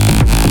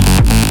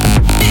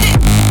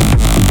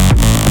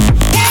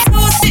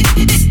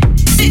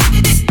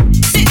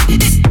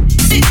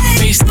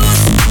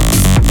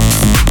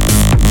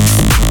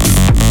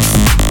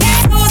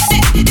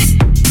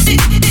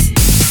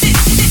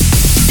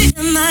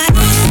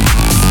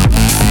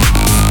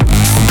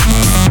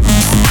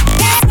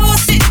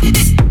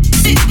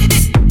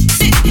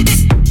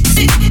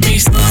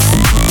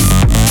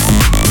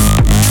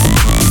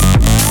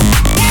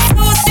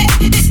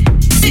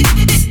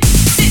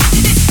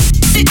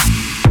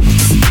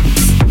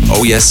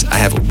yes, I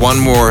have one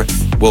more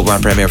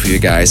worldwide premiere for you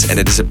guys, and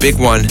it is a big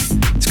one.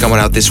 It's coming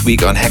out this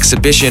week on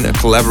Hexhibition, a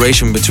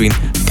collaboration between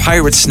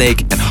Pirate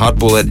Snake and Hot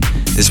Bullet.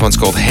 This one's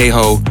called Hey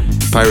Ho.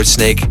 Pirate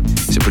Snake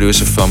is a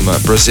producer from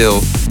Brazil,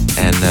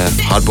 and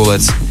Hot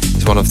Bullet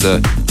is one of the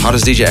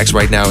hottest DJ acts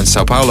right now in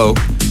Sao Paulo,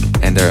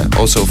 and they're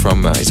also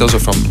from he's also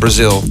from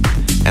Brazil.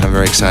 And I'm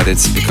very excited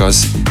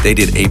because they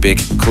did a big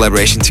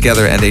collaboration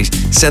together, and they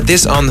said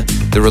this on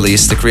the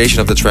release. The creation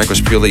of the track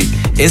was purely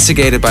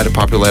instigated by the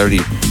popularity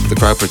of the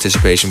crowd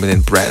participation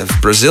within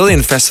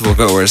Brazilian festival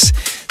goers.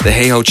 The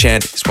Hey Ho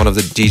chant is one of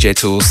the DJ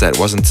tools that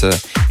wasn't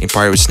in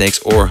Pirate Snakes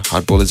or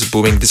Hot Bullet's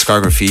booming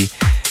discography.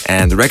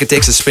 And the record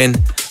takes a spin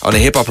on a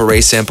hip-hop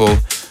array sample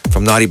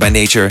from Naughty by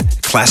Nature,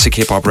 a classic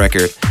hip-hop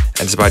record.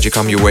 And it's about to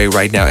come your way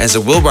right now as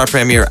a worldwide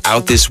premiere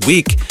out this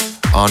week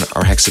on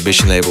our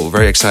Hexhibition label.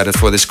 Very excited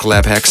for this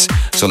collab, Hex,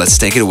 so let's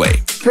take it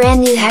away.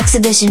 Brand new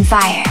Hexhibition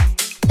Fire,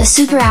 a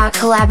super out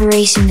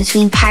collaboration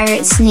between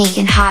Pirate Snake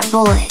and Hot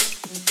Bullet.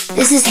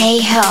 This is Hey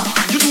Ho.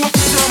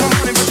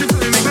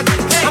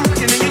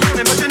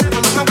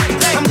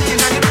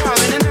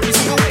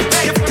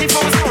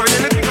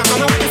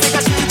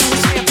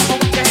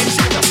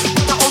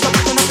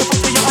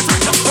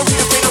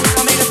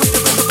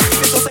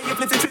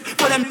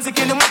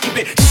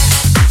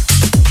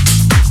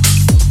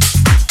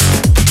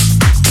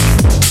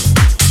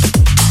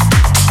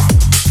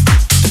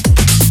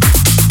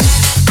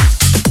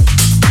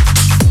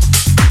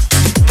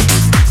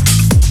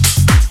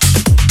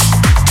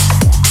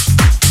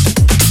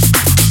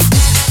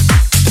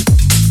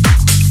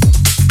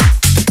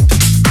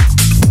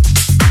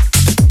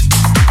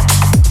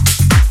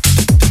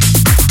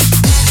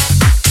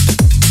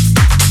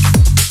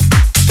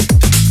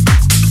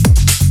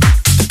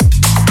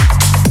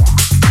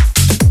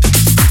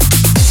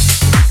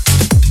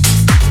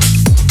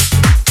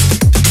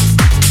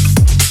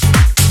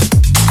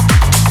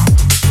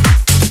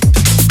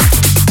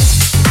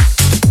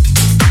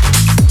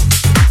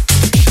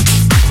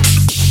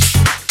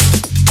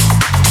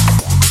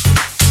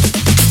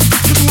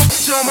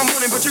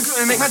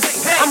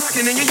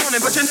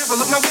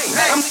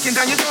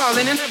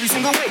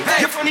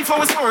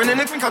 And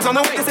the green comes on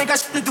the way. This ain't got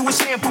shit to do with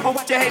shampoo, but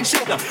watch your head and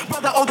shoulder.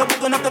 Brother, older,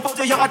 bold enough to fold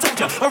you, yo, I told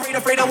ya. Afraid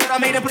of what I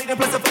made and played and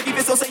plus a funky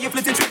bit, so say you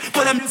flipped and trick.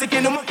 Put that music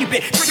in the monkey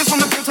bit. Triggers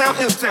from the real town,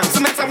 ill town. So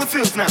that's how it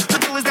feels now.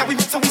 The deal is that we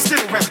rip, so we still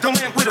rap. Don't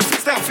land with a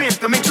freestyle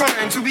phantom. Ain't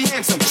trying to be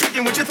handsome.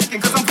 Tricking what you're thinking,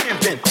 cause I'm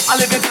vamping. I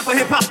live in top of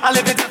hip hop. I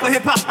live in top of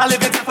hip hop. I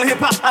live in top of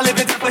hip hop. I live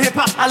in top of hip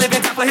hop. I live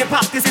in top of hip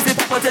hop. This is hip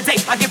hop for today.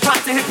 I give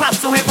props to hip hop,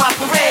 so hip hop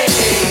parade.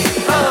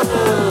 Oh,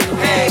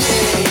 hey,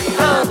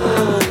 oh,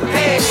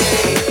 hey,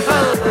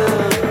 oh.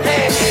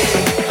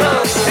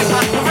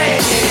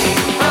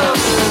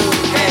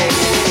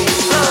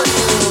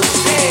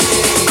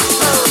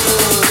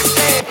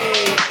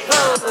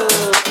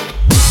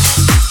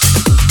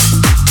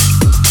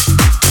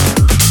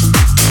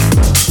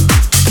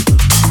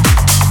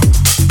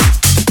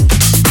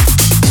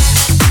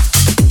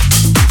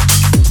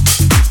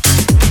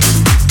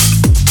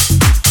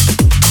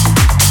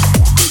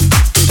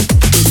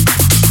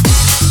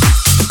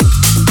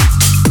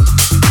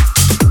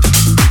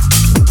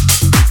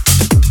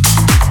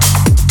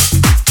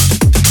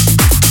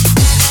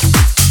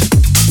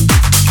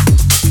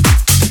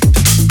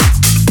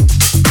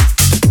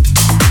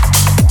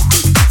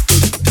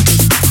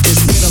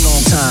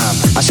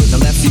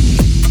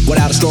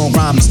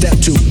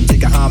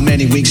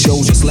 Week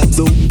shows you slept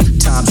through.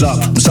 Time's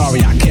up. I'm sorry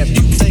I kept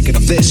you thinking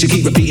of this. You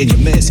keep repeating you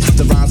miss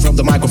the rhyme from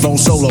the microphone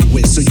solo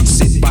with. So you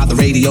sit by the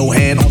radio,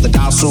 hand on the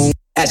dial soon.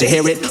 As you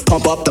hear it,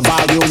 pump up the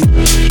volume.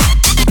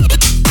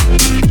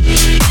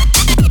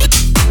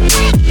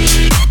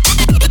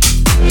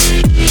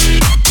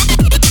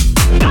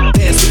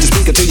 Dance with the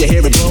speaker till you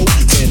hear it blow.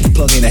 Then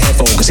plug in a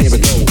headphone, cause here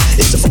it go.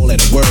 It's a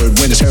four-letter word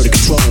when it's heard to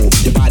control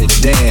your body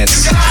to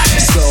dance.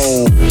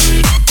 So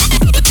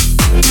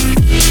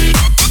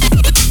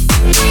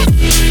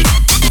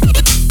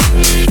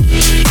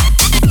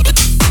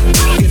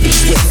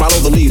follow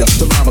the leader,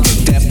 the rhyme will go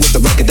deaf with the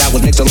record that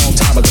was mixed a long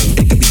time ago.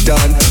 It can be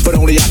done, but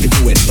only I can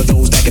do it. For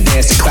those that can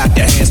dance and clap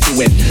your hands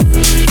to it.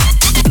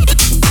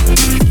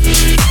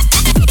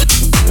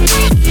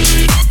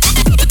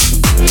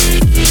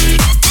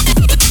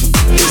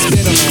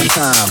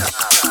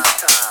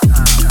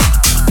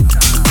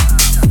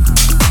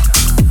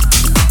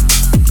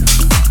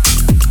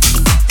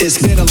 It's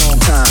been a long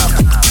time.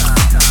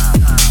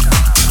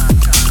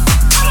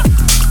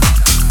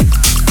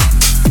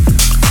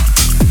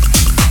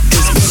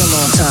 It's been a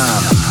long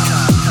time.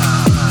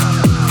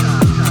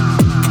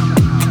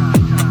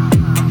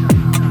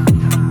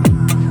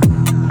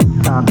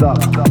 Time's up.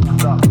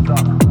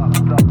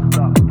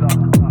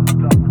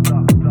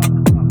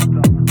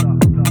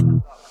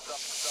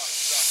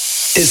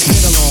 It's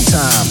been a long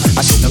time.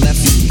 I shouldn't have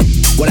left you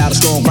without a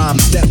strong rhyme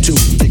to step to.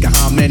 Think of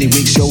how many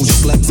week shows you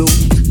slept through.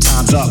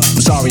 Time's up.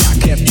 I'm sorry I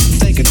kept you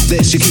thinking of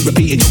this. You keep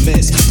repeating you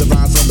miss the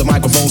rhyme from the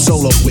microphone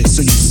solo with.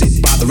 So you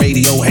sit by the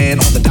radio, hand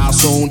on the dial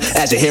soon.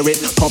 As you hear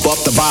it, pump up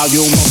the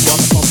volume. Pump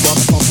up, pump up,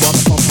 pump up,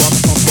 pump up,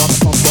 pump up,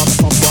 pump up,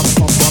 pump up,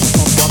 pump up,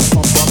 pump up.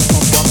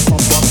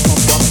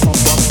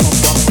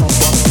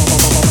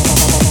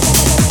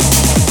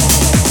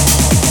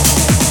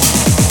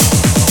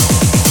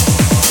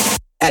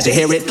 as you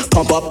hear it.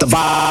 Pump up the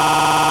vibe.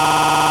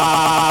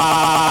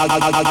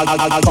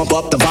 Pump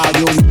up the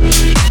volume.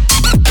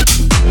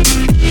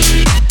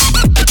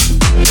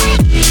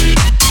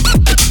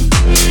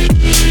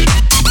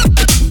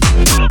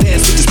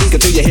 Dance with the speaker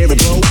till you hear it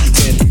blow.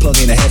 Then plug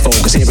in a headphone,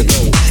 cause here it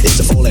go. It's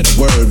a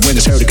four-letter word when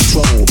it's heard to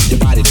control your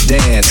body to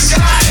dance.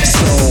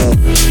 Slow.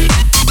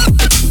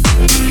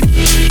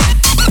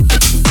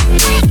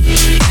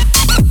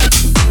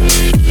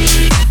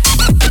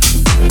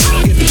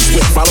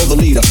 Follow the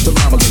leader, the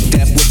rhyme will go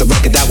deaf with the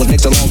record that was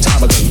mixed a long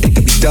time ago. It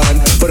can be done,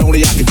 but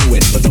only I can do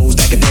it. For those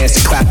that can dance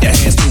and clap their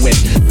hands to it.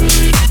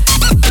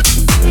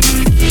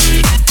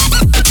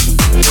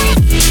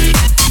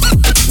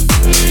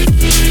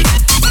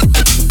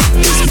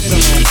 It's been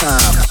a long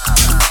time.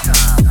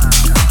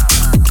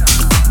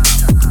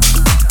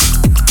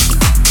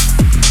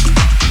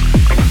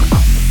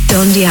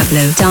 Don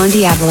Diablo, Don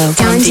Diablo,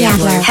 Don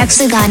Diablo,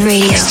 Hexagon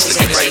Radio.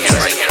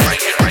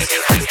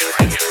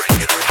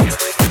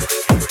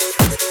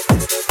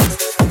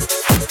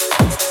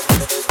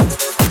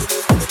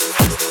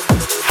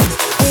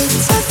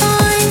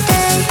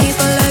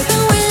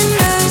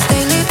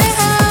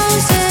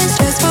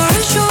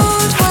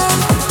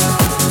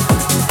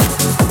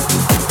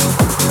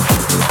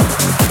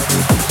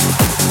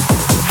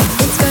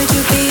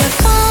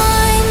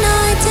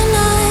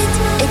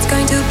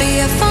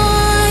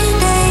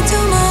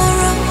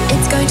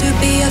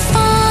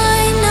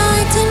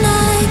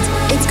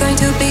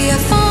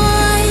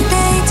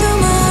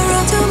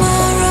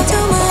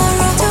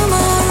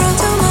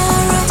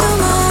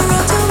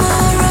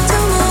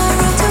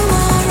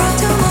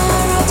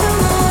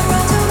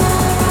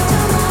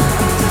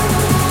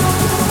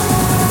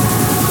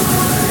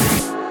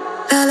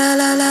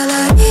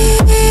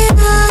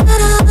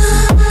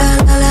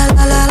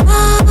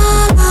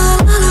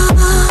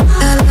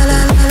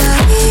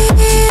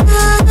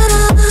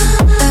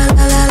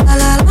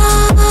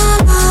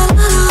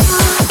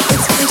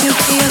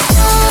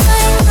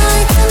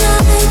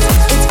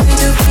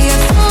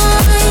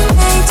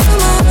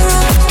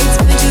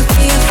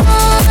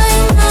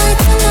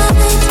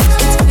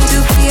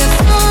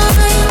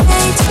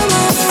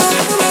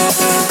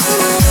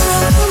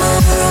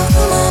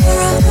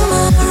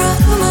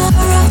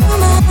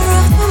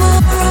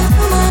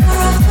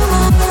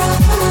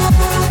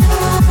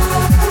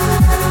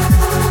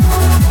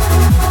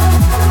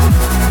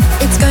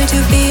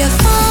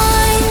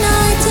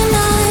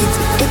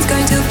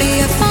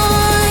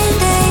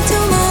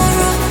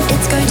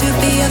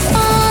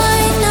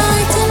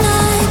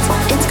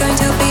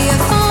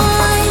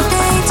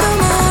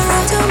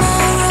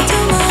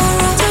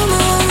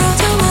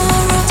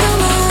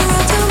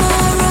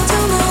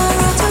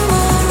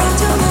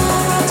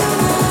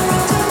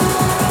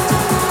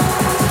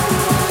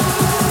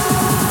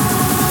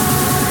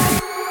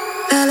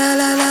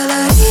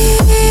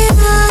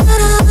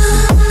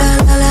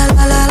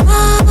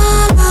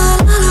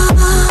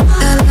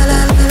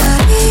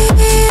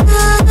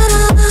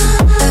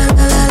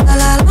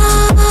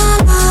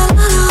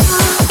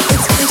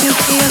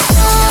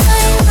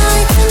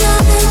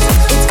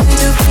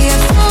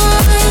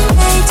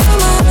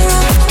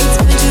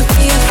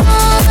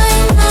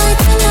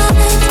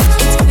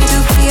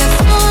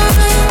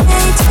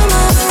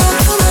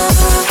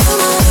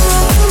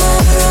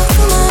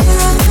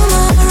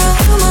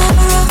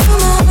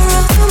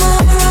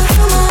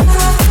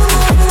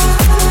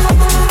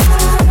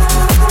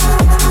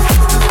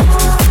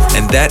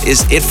 That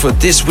is it for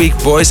this week,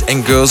 boys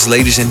and girls,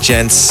 ladies and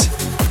gents,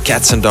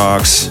 cats and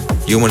dogs,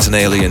 humans and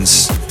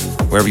aliens,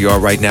 wherever you are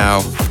right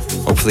now.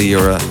 Hopefully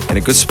you're in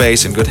a good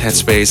space, in good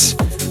headspace.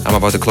 I'm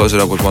about to close it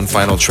up with one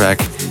final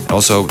track. And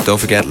also, don't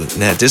forget,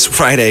 this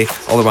Friday,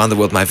 all around the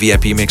world, my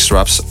VIP mix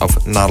drops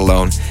of Not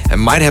Alone.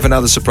 And might have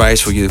another surprise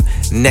for you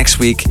next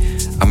week.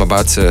 I'm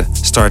about to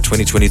start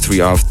 2023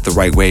 off the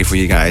right way for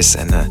you guys.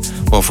 And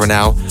well, for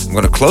now, I'm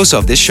going to close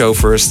off this show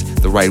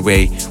first, the right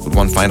way, with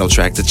one final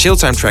track, the chill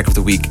time track of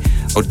the week,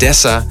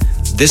 Odessa,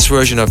 This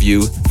Version of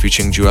You,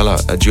 featuring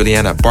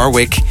Juliana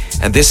Barwick.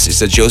 And this is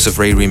the Joseph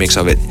Ray remix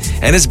of it.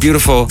 And it's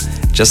beautiful,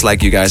 just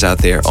like you guys out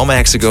there. All my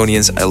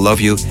Hexagonians, I love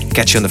you.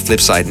 Catch you on the flip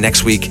side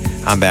next week.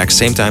 I'm back,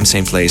 same time,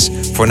 same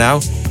place. For now,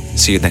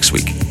 see you next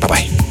week.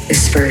 Bye-bye.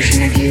 This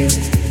version of you.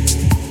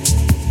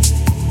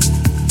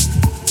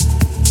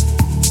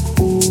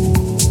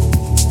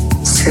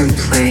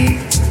 Simply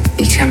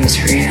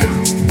becomes real.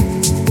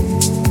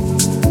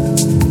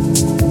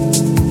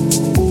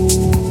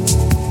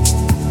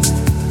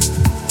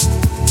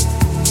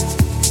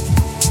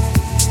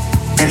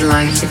 I'd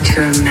like you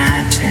to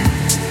imagine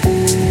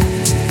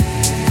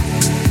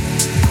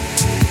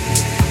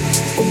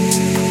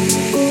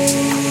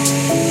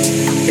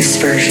this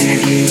version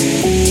of you.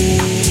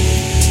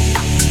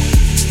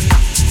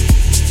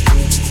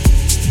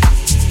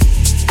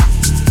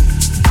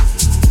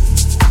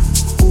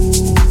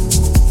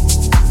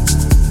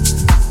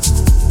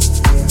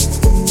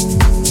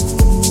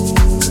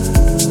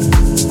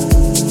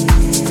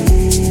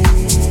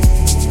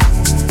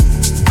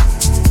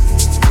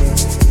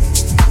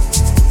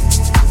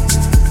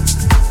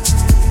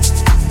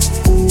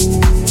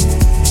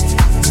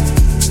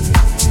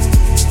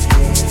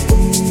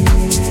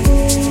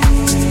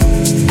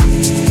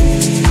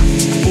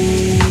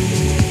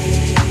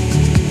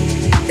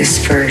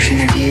 This version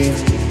of you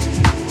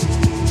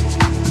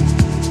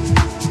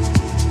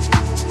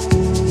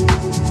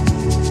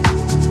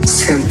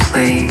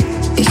simply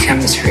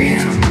becomes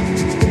real.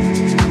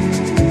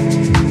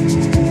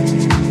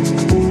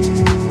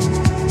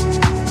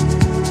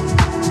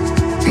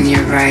 And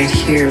you're right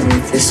here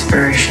with this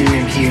version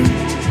of you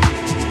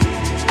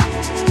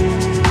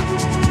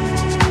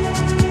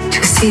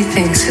to see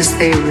things as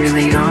they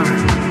really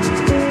are.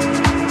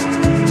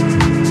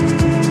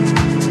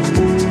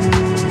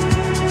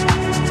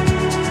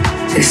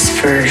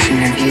 This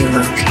version of you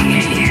looking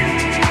at you.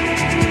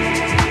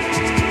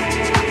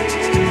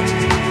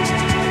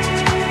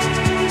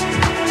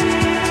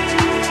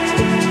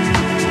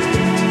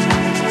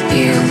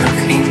 You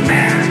looking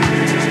back.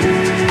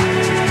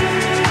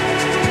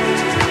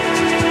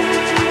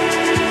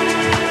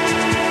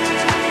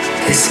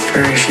 This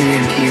version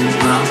of you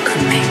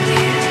welcoming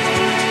you.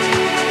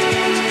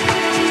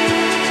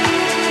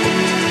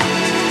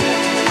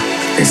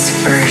 This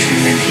version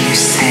of you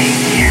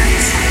saying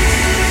yes.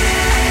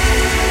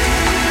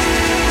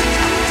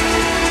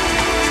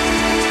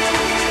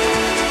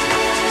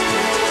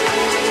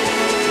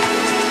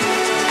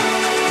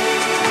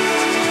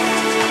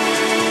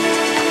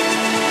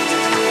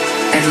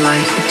 I'd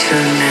like you to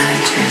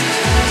imagine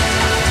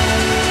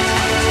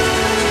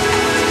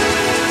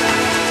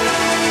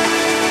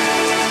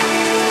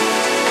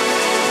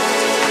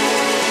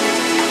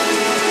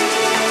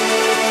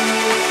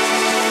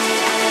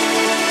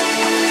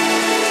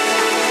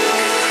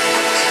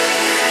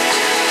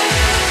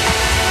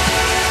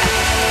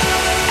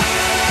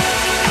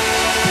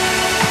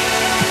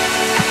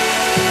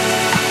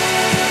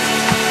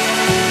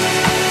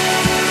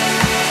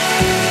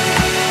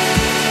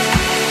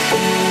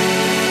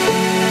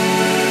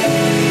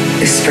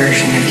this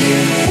version of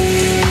you.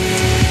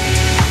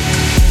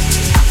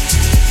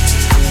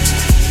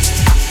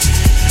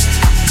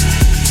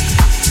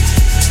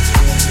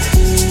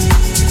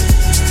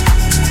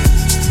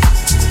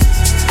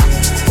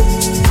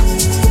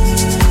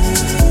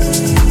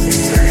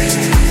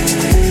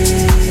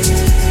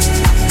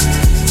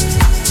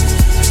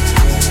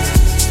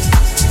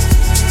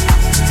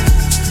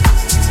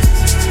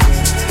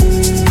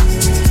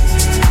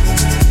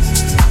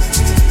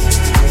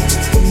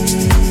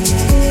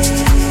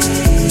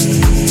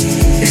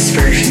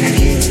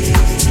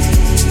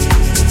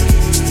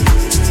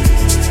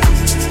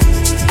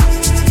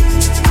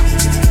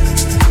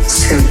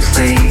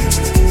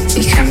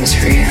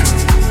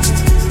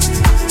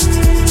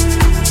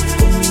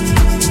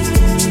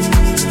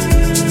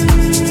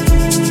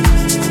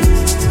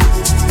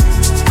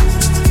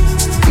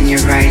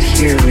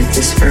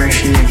 This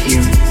version of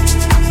you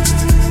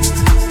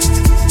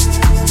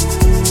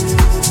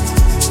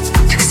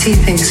to see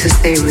things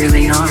as they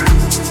really are.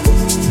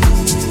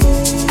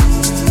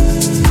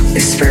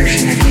 This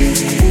version of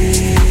you